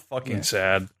 It's so fucking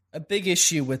sad. A big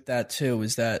issue with that, too,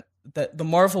 is that the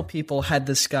Marvel people had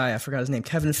this guy, I forgot his name,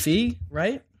 Kevin Feige,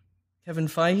 right? Kevin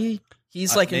Feige?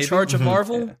 He's like in charge of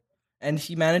Marvel, and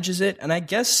he manages it. And I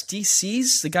guess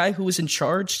DC's, the guy who was in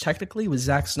charge, technically, was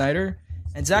Zack Snyder.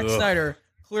 And Zack Snyder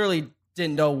clearly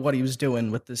didn't know what he was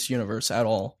doing with this universe at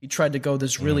all. He tried to go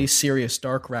this really serious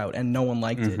dark route, and no one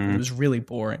liked it. It was really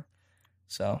boring.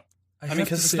 So, I mean,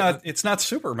 because it's not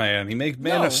Superman. He made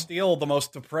Man of Steel the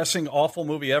most depressing, awful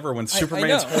movie ever. When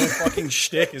Superman's whole fucking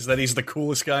shtick is that he's the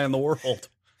coolest guy in the world.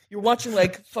 you're watching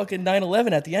like fucking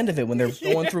 9/11 at the end of it when they're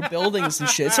going through buildings and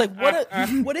shit. It's like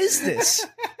what is this?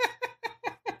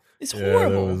 It's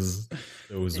horrible.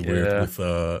 It was weird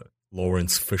with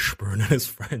Lawrence Fishburne and his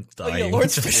friend dying. Yeah,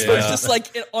 Lawrence Fishburne's just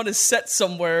like on a set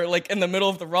somewhere, like in the middle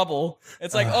of the rubble.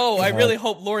 It's like, I really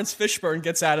hope Lawrence Fishburne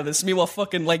gets out of this. Meanwhile,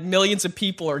 fucking like millions of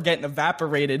people are getting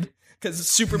evaporated because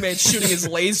Superman's shooting his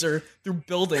laser through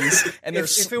buildings and they're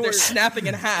snapping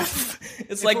in half.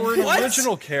 It's like, for an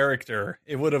original character,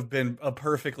 it would have been a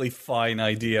perfectly fine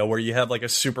idea where you have like a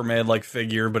Superman-like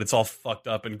figure, but it's all fucked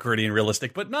up and gritty and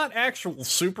realistic, but not actual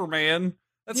Superman.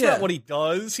 That's not what he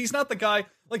does. He's not the guy.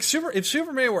 Like, if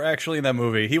Superman were actually in that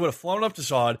movie, he would have flown up to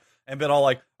Zod and been all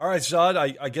like, all right, Zod,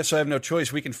 I guess I have no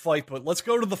choice. We can fight, but let's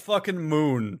go to the fucking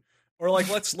moon. Or like,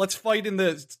 let's fight in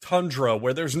the tundra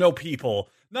where there's no people.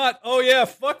 Not, oh yeah,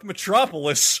 fuck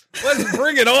Metropolis. Let's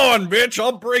bring it on, bitch.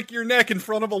 I'll break your neck in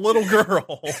front of a little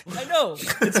girl. I know.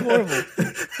 It's horrible.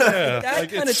 Yeah,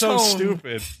 that kind of so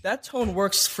stupid. That tone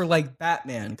works for like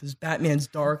Batman, because Batman's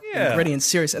dark and gritty and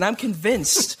serious. And I'm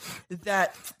convinced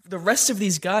that the rest of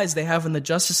these guys they have in the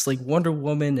Justice League, Wonder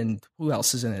Woman and who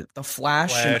else is in it? The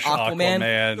Flash and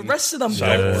Aquaman. The rest of them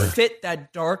don't fit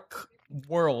that dark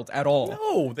world at all.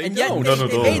 No, they and don't. Yet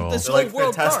they made this whole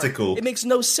world fantastical. Dark. It makes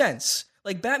no sense.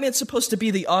 Like, Batman's supposed to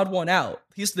be the odd one out.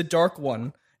 He's the dark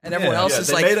one. And everyone else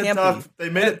is like campy.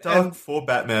 They made it dark for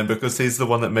Batman because he's the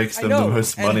one that makes them the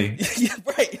most money. Yeah,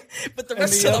 right. But the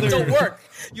rest of them don't work.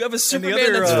 You have a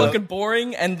Superman that's fucking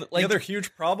boring. And like, the other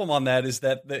huge problem on that is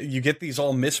that you get these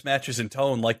all mismatches in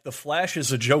tone. Like, the Flash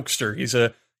is a jokester. He's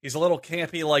a little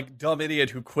campy, like, dumb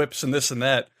idiot who quips and this and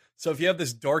that. So if you have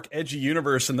this dark, edgy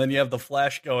universe, and then you have the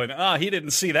Flash going, he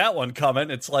didn't see that one coming.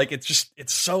 It's like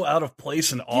it's so out of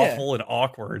place and awful and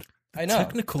awkward. I know.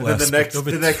 Technical and then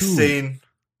the next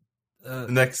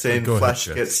scene, Flash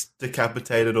gets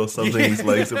decapitated or something. His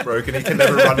legs are broken. He can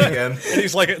never run again. And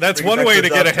he's like, "That's one way to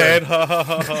get ahead." Ha ha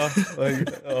ha ha. Like,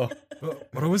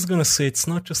 What I was gonna say, it's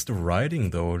not just the writing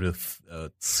though.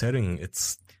 The setting,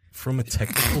 it's. From a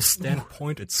technical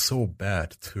standpoint, it's so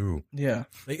bad too. Yeah.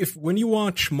 Like when you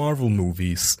watch Marvel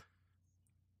movies,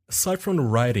 aside from the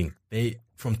writing,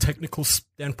 from technical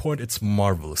standpoint, it's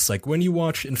marvelous. Like when you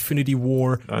watch Infinity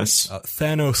War,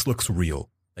 Thanos looks real.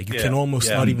 Like you can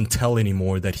almost not even tell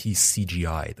anymore that he's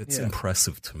CGI. That's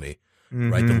impressive to me.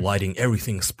 Mm-hmm. Right? The lighting,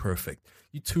 everything's perfect.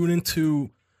 You tune into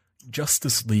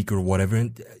Justice League or whatever,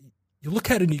 and you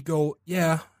look at it and you go,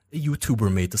 yeah. A YouTuber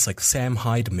made this, like Sam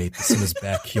Hyde made this in his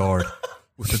backyard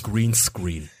with a green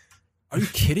screen. Are you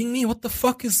kidding me? What the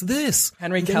fuck is this?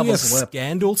 Henry Cavill's lip.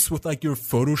 Scandals with like you're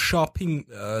photoshopping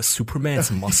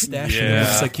Superman's mustache and it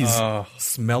looks like he's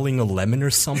smelling a lemon or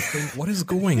something. What is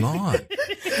going on?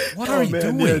 What are you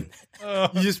doing?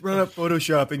 You just brought up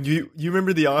photoshopping. You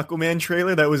remember the Aquaman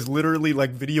trailer that was literally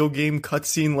like video game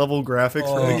cutscene level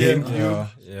graphics from the GameCube?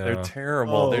 Yeah. They're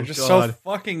terrible. They're just so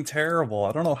fucking terrible.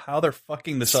 I don't know how they're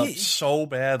fucking this up so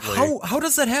badly. How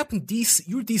does that happen?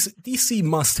 DC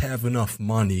must have enough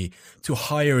money to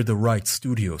hire the right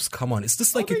studios. Come on, is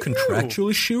this like a contractual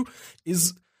issue?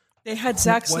 They had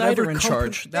Zack Snyder in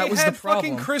charge. That was the problem.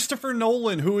 Fucking Christopher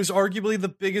Nolan, who is arguably the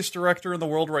biggest director in the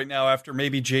world right now after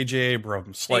maybe J.J.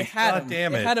 Abrams. Like, God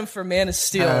damn it. They had him for Man of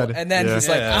Steel, and then he's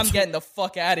like, I'm getting the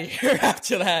fuck out of here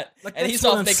after that. Like, and he's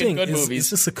off making good movies. Is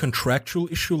this a contractual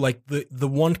issue? Like, the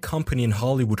one company in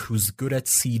Hollywood who's good at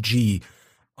CG,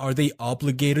 are they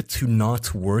obligated to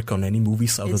not work on any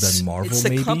movies other than Marvel, it's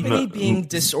the company being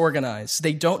disorganized.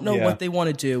 They don't know what they want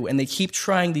to do, and they keep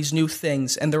trying these new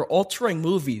things, and they're altering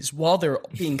movies while they're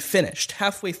being finished.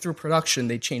 Halfway through production,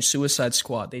 they changed Suicide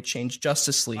Squad. They changed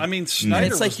Justice League. I mean, Snyder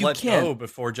was let go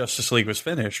before Justice League was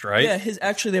finished, right? Yeah,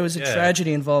 actually, there was a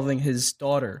tragedy involving his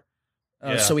daughter,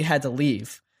 so he had to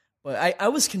leave. But I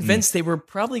was convinced they were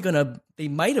probably they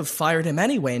might have fired him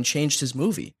anyway and changed his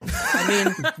movie. I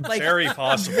mean, like, very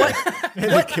possible.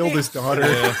 What killed his daughter.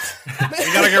 Yeah.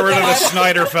 We gotta get rid of the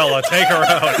Snyder fella. Take her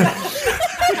out.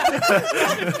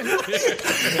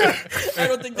 I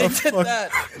don't think they did that.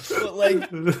 But like,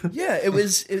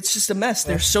 it's just a mess.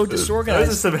 They're so disorganized.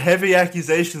 Those are some heavy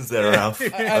accusations there, Ralph.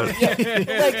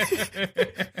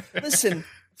 Listen.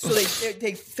 So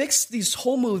they fix these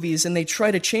whole movies and they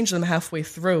try to change them halfway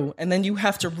through, and then you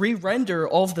have to re-render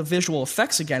all of the visual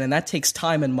effects again, and that takes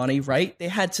time and money, right? They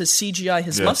had to CGI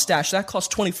his mustache. That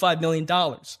cost $25 million.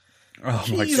 Oh my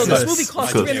goodness. So this movie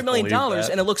cost $300 million,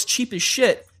 and it looks cheap as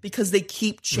shit because they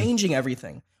keep changing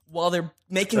everything while they're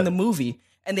making the movie,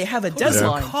 and they have a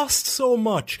deadline. It costs so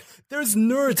much. There's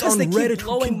nerds on Reddit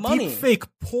who can deepfake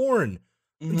porn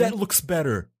that looks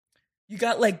better. You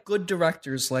got like good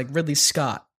directors like Ridley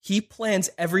Scott. He plans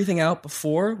everything out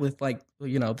before with like,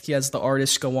 he has the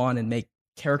artists go on and make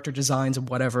character designs and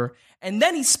whatever, and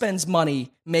then he spends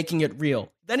money making it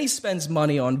real. Then he spends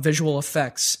money on visual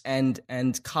effects and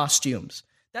costumes.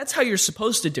 That's how you're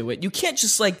supposed to do it. You can't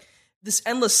just like this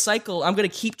endless cycle. I'm going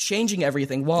to keep changing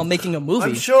everything while making a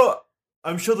movie.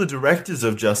 I'm sure the directors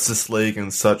of Justice League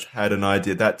and such had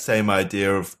that same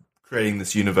idea of creating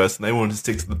this universe, and they wanted to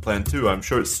stick to the plan too. I'm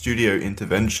sure it's studio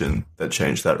intervention that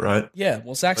changed that, right? Yeah,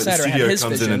 well, Zack Snyder had his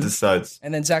vision, and decides,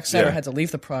 and then Zack Snyder had to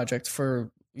leave the project for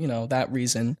that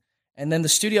reason. And then the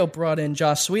studio brought in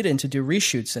Joss Whedon to do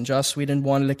reshoots, and Joss Whedon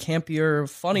wanted a campier,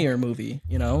 funnier movie,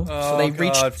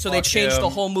 so they changed the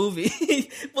whole movie.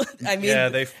 I mean, yeah,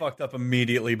 they fucked up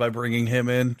immediately by bringing him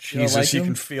in. Jesus, you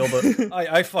can feel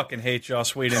I fucking hate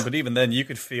Joss Whedon, but even then, you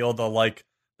could feel the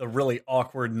really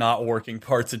awkward, not working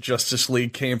parts of Justice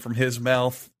League came from his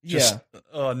mouth. Just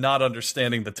not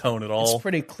understanding the tone at all. It's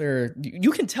pretty clear.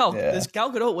 You can tell this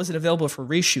Gal Gadot wasn't available for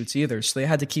reshoots either, so they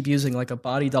had to keep using like a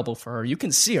body double for her. You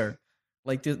can see her.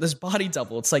 Like this body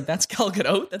double, it's like that's Gal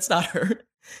Gadot. That's not her.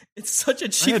 It's such a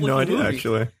cheap. I had no idea movie.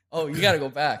 actually. Oh, you got to go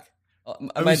back.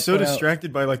 I was so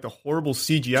distracted by like the horrible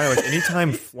CGI. Like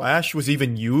anytime Flash was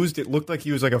even used, it looked like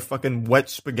he was like a fucking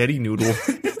wet spaghetti noodle.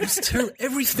 It was terrible.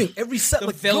 Everything, every set. The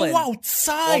like villain. Go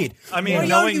outside. Well, I mean, why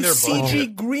knowing are you their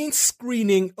CG green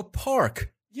screening a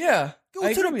park? Yeah,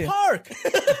 go to the park.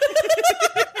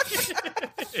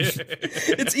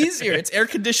 It's easier. It's air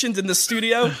conditioned in the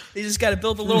studio. They just got to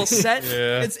build a little set.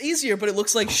 Yeah. It's easier, but it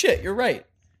looks like shit. You're right.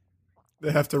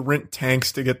 They have to rent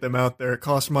tanks to get them out there. It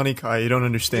costs money, Kai. You don't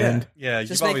understand. Yeah, you've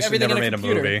Just make obviously everything never in a made a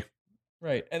computer. movie.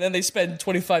 Right, and then they spend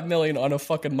 $25 million on a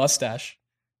fucking mustache.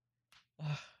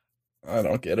 I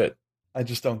don't get it. I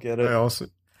just don't get it.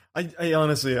 I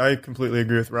honestly, I completely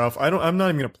agree with Ralph. I'm not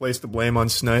even going to place the blame on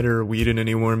Snyder or Whedon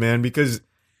anymore, man, because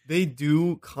they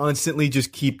do constantly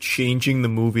just keep changing the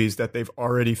movies that they've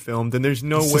already filmed, and there's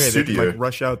no way they can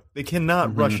rush out. They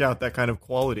cannot rush out that kind of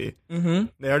quality. Mm-hmm.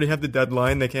 They already have the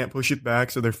deadline. They can't push it back,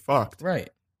 so they're fucked. Right.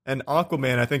 And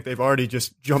Aquaman, I think they've already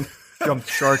just jumped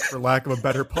shark, for lack of a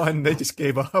better pun. They just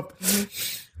gave up.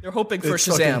 They're hoping for It's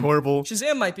fucking Shazam. horrible.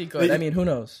 Shazam might be good. I mean, who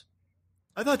knows?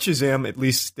 I thought Shazam at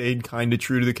least stayed kind of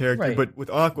true to the character, Right. but with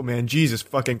Aquaman, Jesus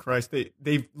fucking Christ,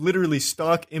 they literally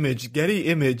stock Getty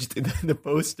imaged the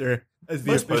poster as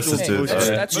the official poster.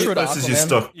 That's true to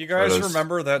Aquaman. You guys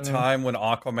remember that time when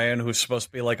Aquaman, who's supposed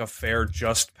to be like a fair,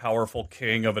 just, powerful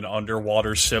king of an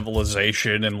underwater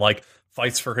civilization and like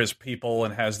fights for his people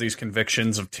and has these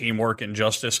convictions of teamwork and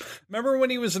justice. Remember when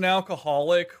he was an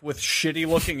alcoholic with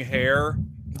shitty-looking hair?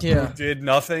 Yeah. Who did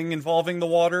nothing involving the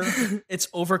water? It's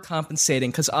overcompensating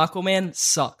because Aquaman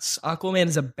sucks. Aquaman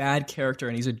is a bad character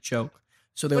and he's a joke.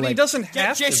 So they're But like, he doesn't get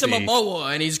have Jason to be.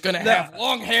 Momoa and he's going to have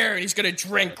long hair and he's going to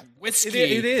drink whiskey.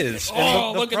 It is.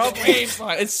 Oh, look at the waves.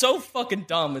 It's so fucking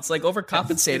dumb. It's like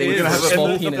overcompensating. We're going to have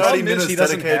small a penis. 30 minutes He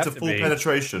doesn't dedicated have to to full be.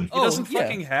 penetration. He doesn't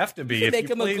fucking have to be. You If can make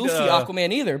him a played, goofy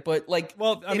Aquaman either, but like,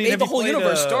 I they mean, made have the you whole played,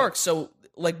 universe dark, so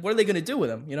like, what are they going to do with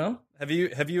him, you know? Have you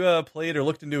played or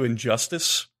looked into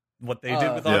Injustice? What they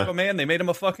did with Aquaman? They made him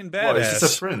a fucking badass. He's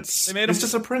just a prince. They made him He's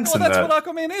just a prince. Well, in that's that. what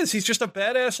Aquaman is. He's just a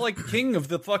badass, like king of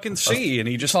the fucking sea, and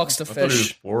he just talks to I thought he was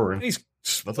fish. boring. He's.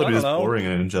 I thought he was boring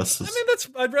in Injustice. I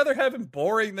mean, I'd rather have him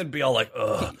boring than be all like,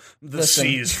 ugh, the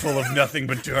sea is full of nothing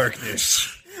but darkness.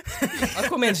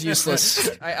 Aquaman's useless.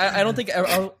 I don't think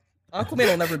Aquaman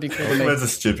will never be cool to me. Aquaman's a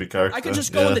stupid character. I could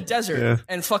just go in the desert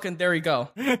and fucking there you go.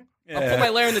 I'll put my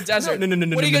lair in the desert. No,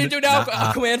 what are you gonna do now,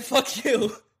 Aquaman? Fuck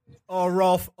you. Oh,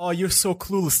 Ralph, you're so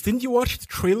clueless. Didn't you watch the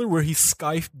trailer where he's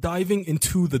skydiving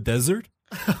into the desert?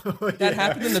 That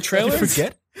happened in the trailer? Did you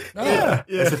forget? No. Yeah.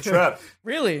 It's a trap.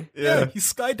 Really? Yeah,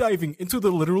 he's skydiving into the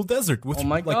literal desert with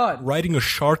my like God. riding a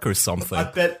shark or something.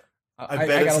 I bet I it's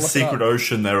gotta a look secret it up.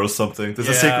 ocean there or something. There's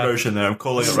a secret ocean there. I'm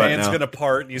calling it right Man's now. gonna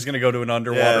part, and he's gonna go to an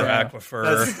underwater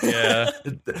aquifer.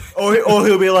 Or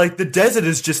he'll be like, the desert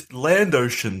is just land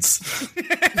oceans.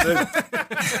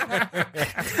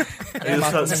 He'll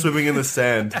start swimming in the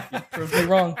sand. Prove me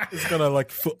wrong. It's gonna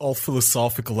like all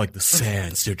philosophical, like the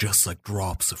sands. They're just like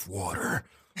drops of water.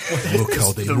 Look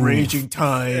how they The move. raging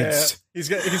tides. He's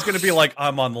gonna be like,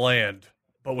 I'm on land,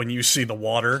 but when you see the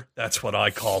water, that's what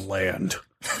I call land.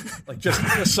 Like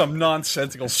just some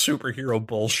nonsensical superhero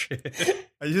bullshit.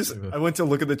 I went to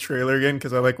look at the trailer again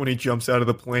because I like when he jumps out of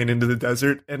the plane into the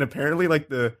desert, and apparently like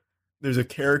there's a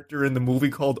character in the movie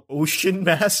called Ocean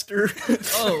Master.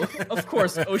 Oh, of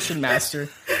course, Ocean Master,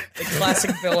 the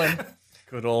classic villain.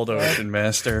 Good old Ocean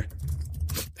Master.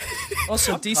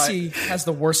 Also, DC has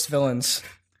the worst villains.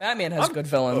 Batman has good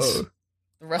villains.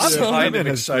 The rest I'm of them. kind of Batman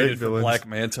has excited great for villains. Black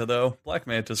Manta, though. Black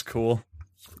Manta's cool.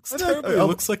 It's terrible. It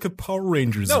looks like a Power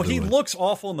Rangers villain. He looks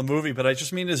awful in the movie, but I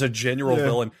just mean as a general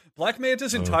villain. Black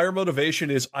Manta's entire motivation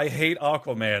is, I hate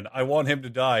Aquaman. I want him to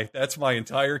die. That's my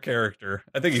entire character.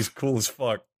 I think he's cool as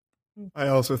fuck. I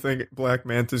also think Black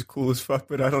Manta's cool as fuck,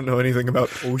 but I don't know anything about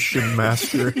Ocean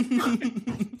Master.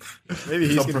 Maybe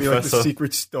he's going to be like the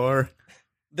secret star.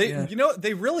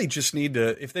 They really just need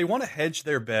to, if they want to hedge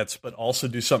their bets, but also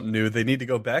do something new, they need to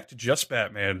go back to just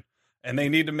Batman, and they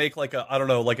need to make like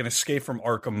an Escape from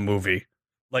Arkham movie.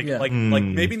 Like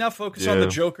maybe not focus on the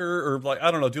Joker, or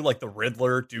do like the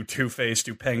Riddler, do Two-Face,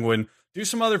 do Penguin, do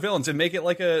some other villains, and make it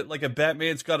like a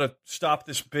Batman's got to stop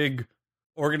this big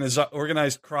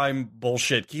organized crime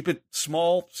bullshit. Keep it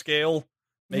small scale,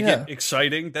 make it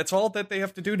exciting. That's all that they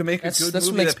have to do to make a good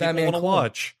movie that people want to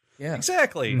watch. Yeah,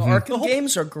 exactly. The Arkham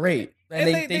games are great,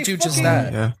 and they do just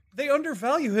that. Yeah. They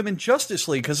undervalue him in Justice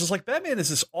League because it's like Batman is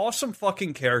this awesome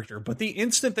fucking character, but the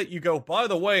instant that you go, by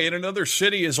the way, in another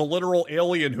city is a literal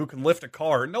alien who can lift a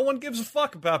car, no one gives a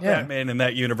fuck about Batman in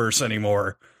that universe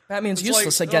anymore. Batman's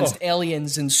useless against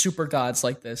aliens and super gods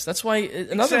like this. That's why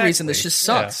another reason this just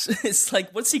sucks. Yeah. It's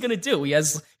like, what's he gonna do?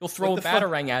 He'll throw a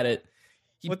batarang at it.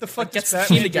 What the fuck does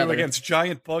Batman do against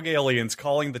giant bug aliens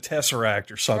calling the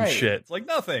Tesseract or some shit? It's like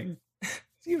nothing. It's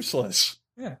useless.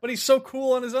 Yeah. But he's so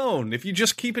cool on his own. If you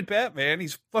just keep it Batman,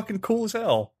 he's fucking cool as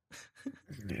hell.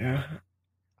 Yeah.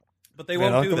 But they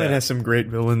won't do that. Aquaman has some great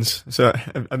villains. So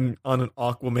I'm on an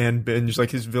Aquaman binge.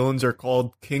 Like, his villains are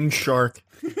called King Shark,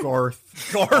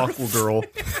 Garth, Aquagirl.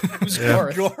 Who's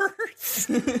Garth?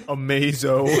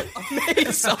 Amazo.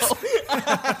 Amazo.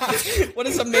 What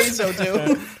does Amazo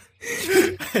do?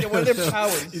 What are their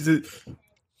powers?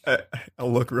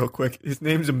 I'll look real quick. His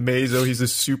name's Amazo. He's a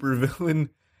super villain.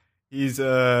 He's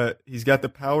got the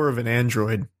power of an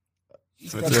android.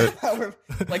 He's got the power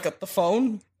of, like the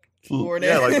phone?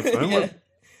 Like the phone.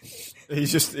 Yeah.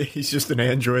 He's just an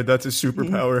android. That's his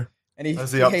superpower. And he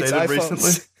has he updated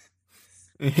recently?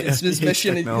 His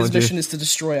mission is to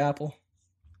destroy Apple.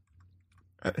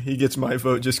 He gets my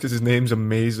vote just because his name's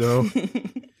Amazo.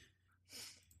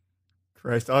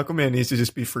 Christ, Aquaman needs to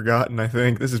just be forgotten, I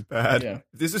think. This is bad. Yeah.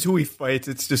 If this is who he fights,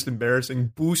 it's just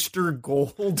embarrassing. Booster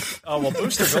Gold. Oh, well,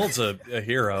 Booster Gold's a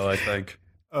hero, I think.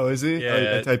 Oh, is he?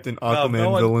 Yeah. I typed in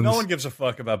Aquaman villains. No one gives a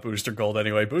fuck about Booster Gold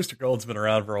anyway. Booster Gold's been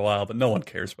around for a while, but no one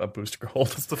cares about Booster Gold.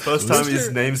 It's the first time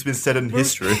his name's been said in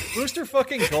history. Booster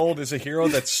fucking Gold is a hero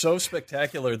that's so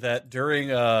spectacular that during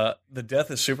the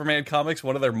Death of Superman comics,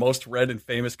 one of their most read and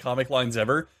famous comic lines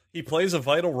ever, he plays a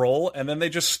vital role, and then they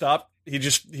just stop. He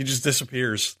just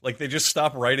disappears. Like, they just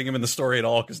stop writing him in the story at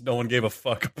all because no one gave a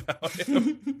fuck about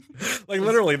him. Like,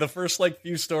 literally, the first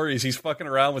few stories, he's fucking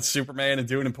around with Superman and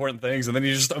doing important things, and then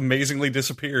he just amazingly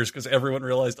disappears because everyone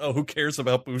realized, oh, who cares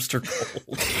about Booster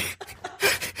Gold?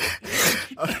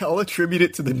 I'll attribute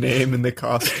it to the name and the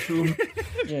costume.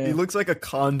 Yeah. He looks like a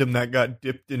condom that got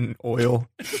dipped in oil.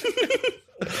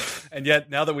 And yet,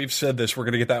 now that we've said this, we're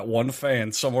going to get that one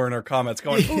fan somewhere in our comments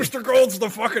going, Booster Gold's the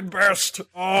fucking best.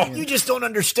 Oh, you just don't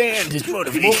understand his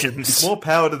motivations. More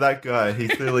power to that guy. He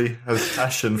clearly has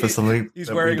passion for something. He's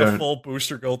wearing a full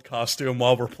Booster Gold costume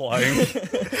while we're playing.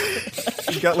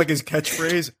 He's got his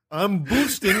catchphrase, I'm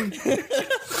boosting.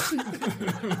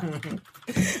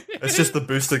 It's just the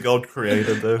Booster Gold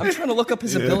creator, though. I'm trying to look up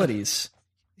his abilities.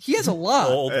 He has a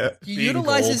lot. He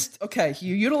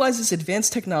utilizes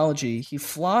advanced technology. He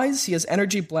flies. He has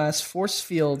energy blasts, force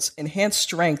fields, enhanced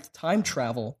strength, time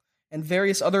travel, and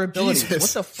various other abilities.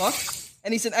 Jesus. What the fuck?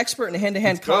 And he's an expert in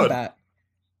hand-to-hand combat.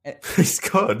 He's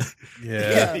good.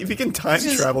 Yeah. If he can time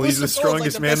travel, he's the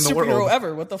strongest man in the world. Superhero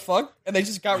ever. What the fuck? And they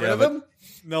just got rid of him.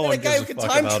 No one gives a fuck about him. A guy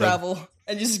who can time travel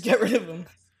and just get rid of him.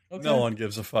 Okay. No one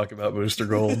gives a fuck about Booster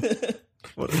Gold.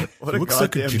 What a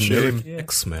goddamn shame.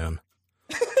 X-Man.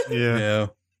 Yeah.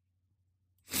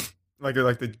 Like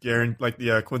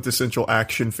the quintessential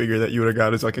action figure that you would have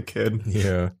got as a kid.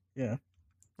 Yeah.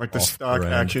 Like the stock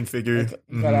action figure.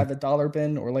 You got at the dollar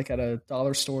bin or at a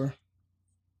dollar store.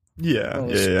 Yeah.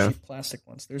 Cheap plastic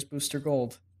ones. There's Booster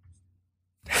Gold.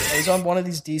 He's on one of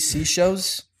these DC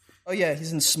shows. Oh yeah,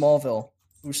 he's in Smallville.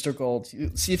 Booster Gold.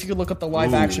 See if you could look up the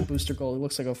live action Booster Gold. He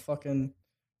looks like a fucking.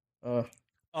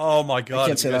 Oh my god! I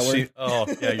can't say that word. Oh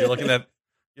yeah, you're looking at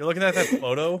that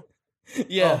photo.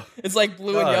 Yeah, it's like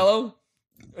blue and yellow.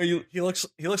 He looks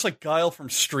like Guile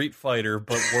from Street Fighter,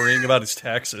 but worrying about his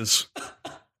taxes.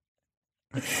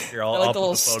 Here, I like the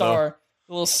little star.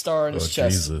 The little star in his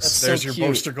chest. There's your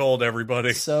Booster Gold,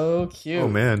 everybody. So cute. Oh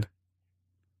man.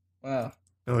 Wow.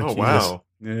 Oh wow.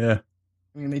 Yeah.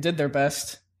 I mean, they did their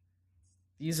best.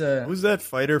 Who's that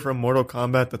fighter from Mortal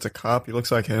Kombat that's a cop? He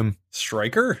looks like him.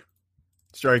 Stryker,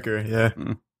 yeah.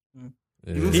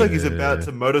 He looks like he's about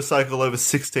to motorcycle over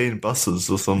 16 buses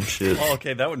or some shit. Oh,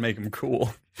 okay, that would make him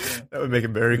cool. That would make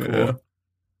him very cool. Yeah.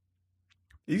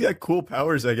 He's got cool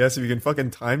powers, I guess, if you can fucking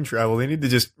time travel. They need to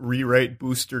just rewrite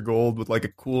Booster Gold with like a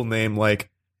cool name like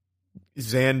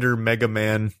Xander Mega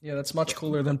Man. Yeah, that's much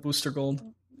cooler than Booster Gold.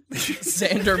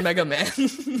 Xander Mega Man.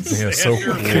 Yeah, so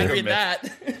cool. Read that.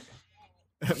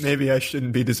 Maybe I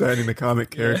shouldn't be designing the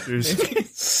comic characters.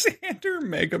 Xander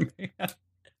Mega Man.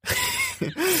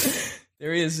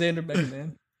 There he is, Xander Mega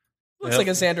Man. Looks like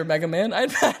a Xander Mega Man.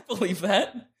 I'd believe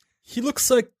that. He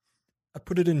looks like, I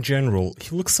put it in general,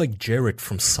 he looks like Jared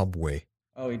from Subway.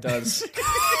 Oh, he does.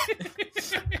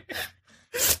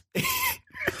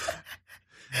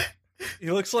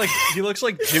 He looks like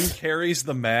Jim Carrey's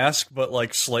The Mask, but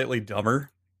like slightly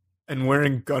dumber. And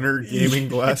wearing Gunner gaming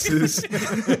glasses.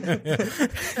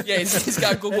 Yeah, he's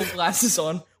got Google glasses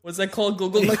on. What's that called?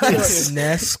 Google glasses?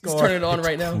 NASCAR Let's turn it on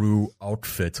right now. Crew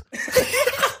outfit.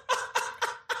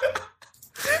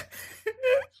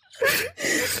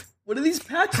 What are these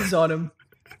patches on him?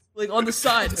 Like on the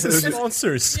side.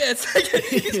 Sponsors. Yeah, it's like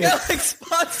he's got like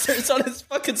sponsors on his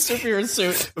fucking superhero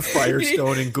suit.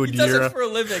 Firestone and Goodyear. He does it for a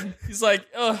living. He's like,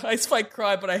 oh, I fight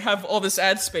crime, but I have all this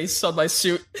ad space on my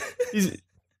suit.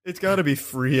 It's got to be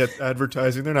free at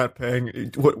advertising. They're not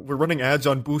paying. What, we're running ads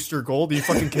on Booster Gold? Are you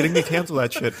fucking kidding me? Cancel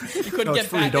that shit. You couldn't get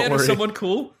free, Batman or someone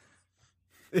cool?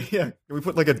 Yeah, can we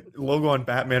put like a logo on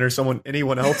Batman or someone?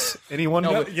 Anyone else? Anyone?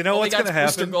 No, you know what's going to happen?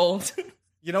 Booster Gold.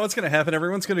 You know what's going to happen?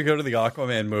 Everyone's going to go to the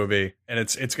Aquaman movie, and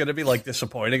it's going to be like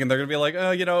disappointing, and they're going to be like,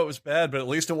 oh, it was bad, but at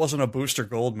least it wasn't a Booster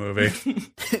Gold movie.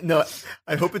 No,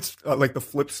 I hope it's like the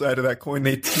flip side of that coin.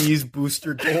 They tease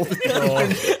Booster Gold.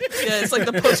 Yeah, it's like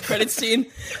the post-credit scene.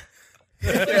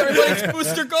 Everybody's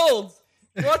Booster Gold.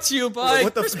 Brought to you by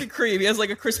Krispy Kreme. He has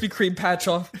like a Krispy Kreme patch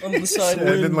off on the side. Yeah,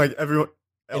 and then like everyone,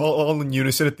 all in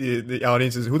unison at the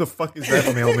audience is, who the fuck is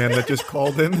that mailman that just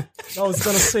called him? I was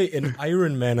gonna say, in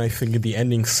Iron Man, I think in the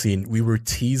ending scene, we were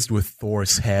teased with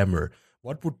Thor's hammer.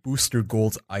 What would Booster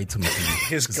Gold's item be?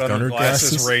 His gunner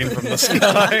glasses rain from the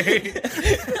sky.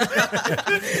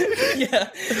 Yeah.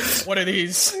 What are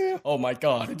these? Oh my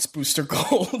god, it's Booster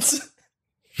Gold.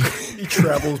 He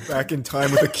travels back in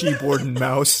time with a keyboard and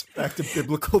mouse back to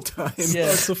biblical times.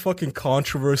 Yeah, it's a fucking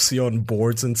controversy on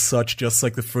boards and such, just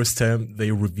like the first time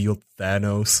they revealed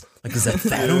Thanos. Like, is that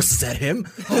Thanos? Is that him?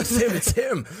 Oh, it's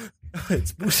him.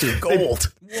 It's Booster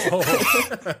Gold. Whoa.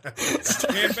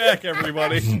 Stand back,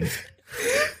 everybody.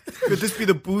 Could this be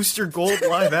the Booster Gold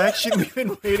live action we've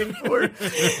been waiting for?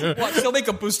 Watch, they'll make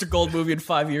a Booster Gold movie in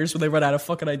 5 years when they run out of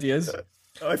fucking ideas.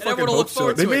 I fucking hope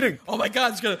so. They made it. Oh my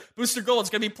god, Booster Gold. It's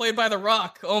gonna be played by The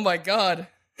Rock. Oh my god.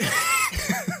 They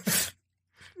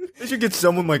should get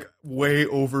someone like way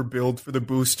overbilled for the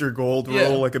Booster Gold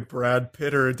role, like a Brad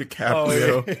Pitt or a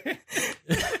DiCaprio.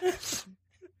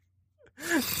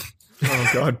 Oh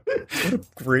god, what a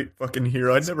great fucking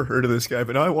hero. I'd never heard of this guy,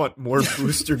 but now I want more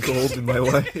Booster Gold in my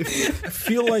life. I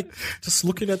feel like, just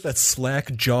looking at that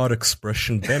slack-jawed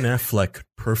expression, Ben Affleck could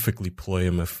perfectly play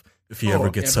him if he ever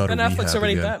gets out of rehab. Ben Affleck's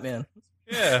already again. Batman.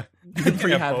 Yeah. He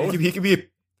could be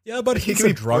but he's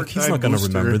a drunk. He's not going to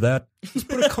remember that. Just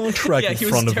put a contract in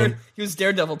front of him. He was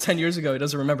Daredevil 10 years ago. He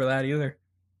doesn't remember that either.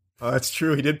 Oh, that's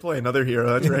true. He did play another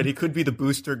hero. That's right. He could be the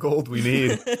Booster Gold we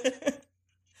need.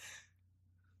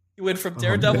 He went from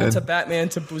Daredevil to Batman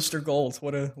to Booster Gold.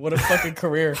 What a fucking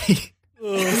career.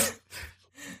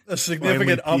 A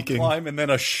significant up climb and then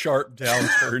a sharp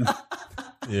downturn.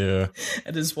 Yeah.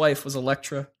 And his wife was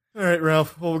Elektra. All right,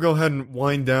 Ralph. Well, we'll go ahead and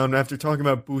wind down. After talking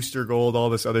about Booster Gold, all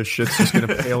this other shit's just going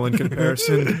to pale in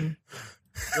comparison.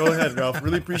 Go ahead, Ralph.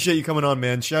 Really appreciate you coming on,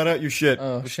 man. Shout out your shit.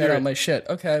 Oh, shout out my shit.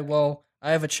 Okay, well,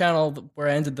 I have a channel where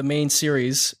I ended the main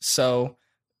series, so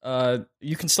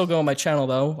you can still go on my channel,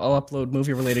 though. I'll upload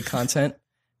movie-related content.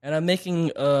 And I'm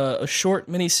making a short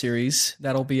mini-series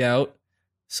that'll be out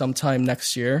sometime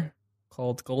next year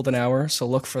called Golden Hour, so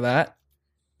look for that.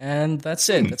 And that's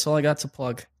it. That's all I got to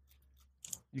plug.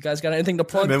 You guys got anything to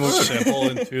plug? Simple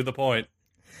and to the point.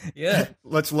 Yeah.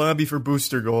 Let's lobby for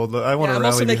Booster Gold. I want to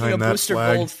rally behind that flag. I'm also making a Booster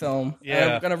Gold film.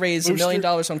 Yeah. I'm going to raise $1 million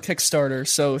on Kickstarter,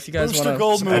 so if you guys want to... Booster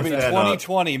Gold movie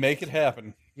 2020, make it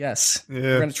happen. Yes. Yeah.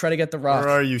 We're going to try to get The Rock.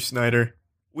 Where are you, Snyder?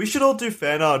 We should all do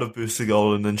fan art of Booster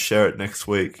Gold and then share it next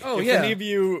week. Oh, if yeah. Any of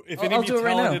you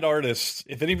talented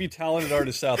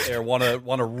artists out there want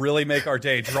to really make our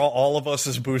day, draw all of us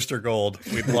as Booster Gold.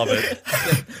 We'd love it.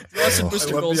 Draw some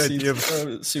Booster Gold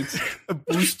suits. A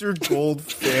Booster Gold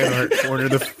fan art corner,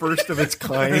 the first of its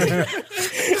kind.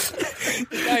 The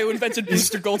guy who invented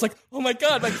Booster Gold's like, oh my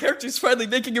god, my character's finally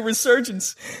making a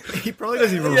resurgence. He probably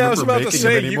doesn't even remember making him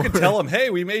anymore. You could tell him, hey,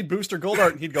 we made Booster Gold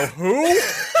art, and he'd go, who?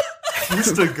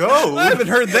 Mr. Go. I haven't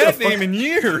heard that name in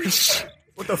years.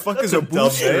 What the fuck is a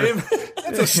booster name?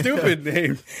 That's a stupid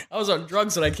name. I was on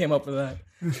drugs when I came up with that.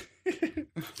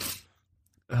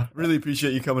 Really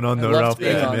appreciate you coming on, I though, loved Ralph.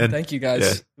 being on. Man. Thank you, guys.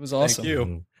 Yeah. It was awesome. Thank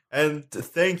you. And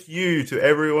thank you to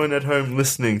everyone at home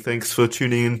listening. Thanks for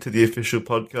tuning in to the official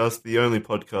podcast, the only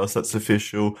podcast that's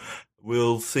official.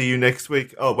 We'll see you next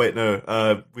week. Oh, wait,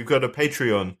 no. We've got a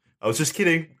Patreon. I was just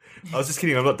kidding.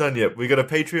 I'm not done yet. We got a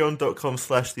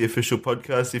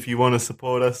patreon.com/theofficialpodcast. If you want to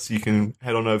support us, you can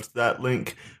head on over to that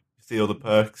link. See all the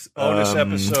perks. Bonus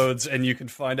episodes, and you can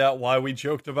find out why we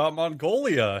joked about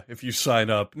Mongolia if you sign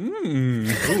up. Ooh,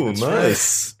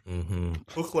 nice. Mm-hmm.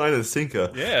 Hook, line, and sinker.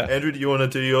 Yeah. Andrew, do you want to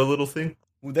do your little thing?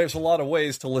 There's a lot of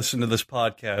ways to listen to this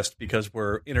podcast because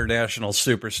we're international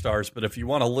superstars, but if you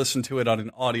want to listen to it on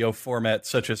an audio format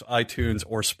such as iTunes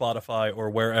or Spotify or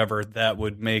wherever, that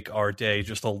would make our day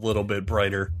just a little bit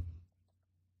brighter.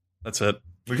 That's it.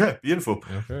 Okay, beautiful.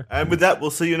 Okay. And with that,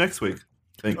 we'll see you next week.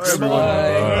 Thanks. Bye,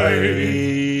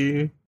 everyone. Bye.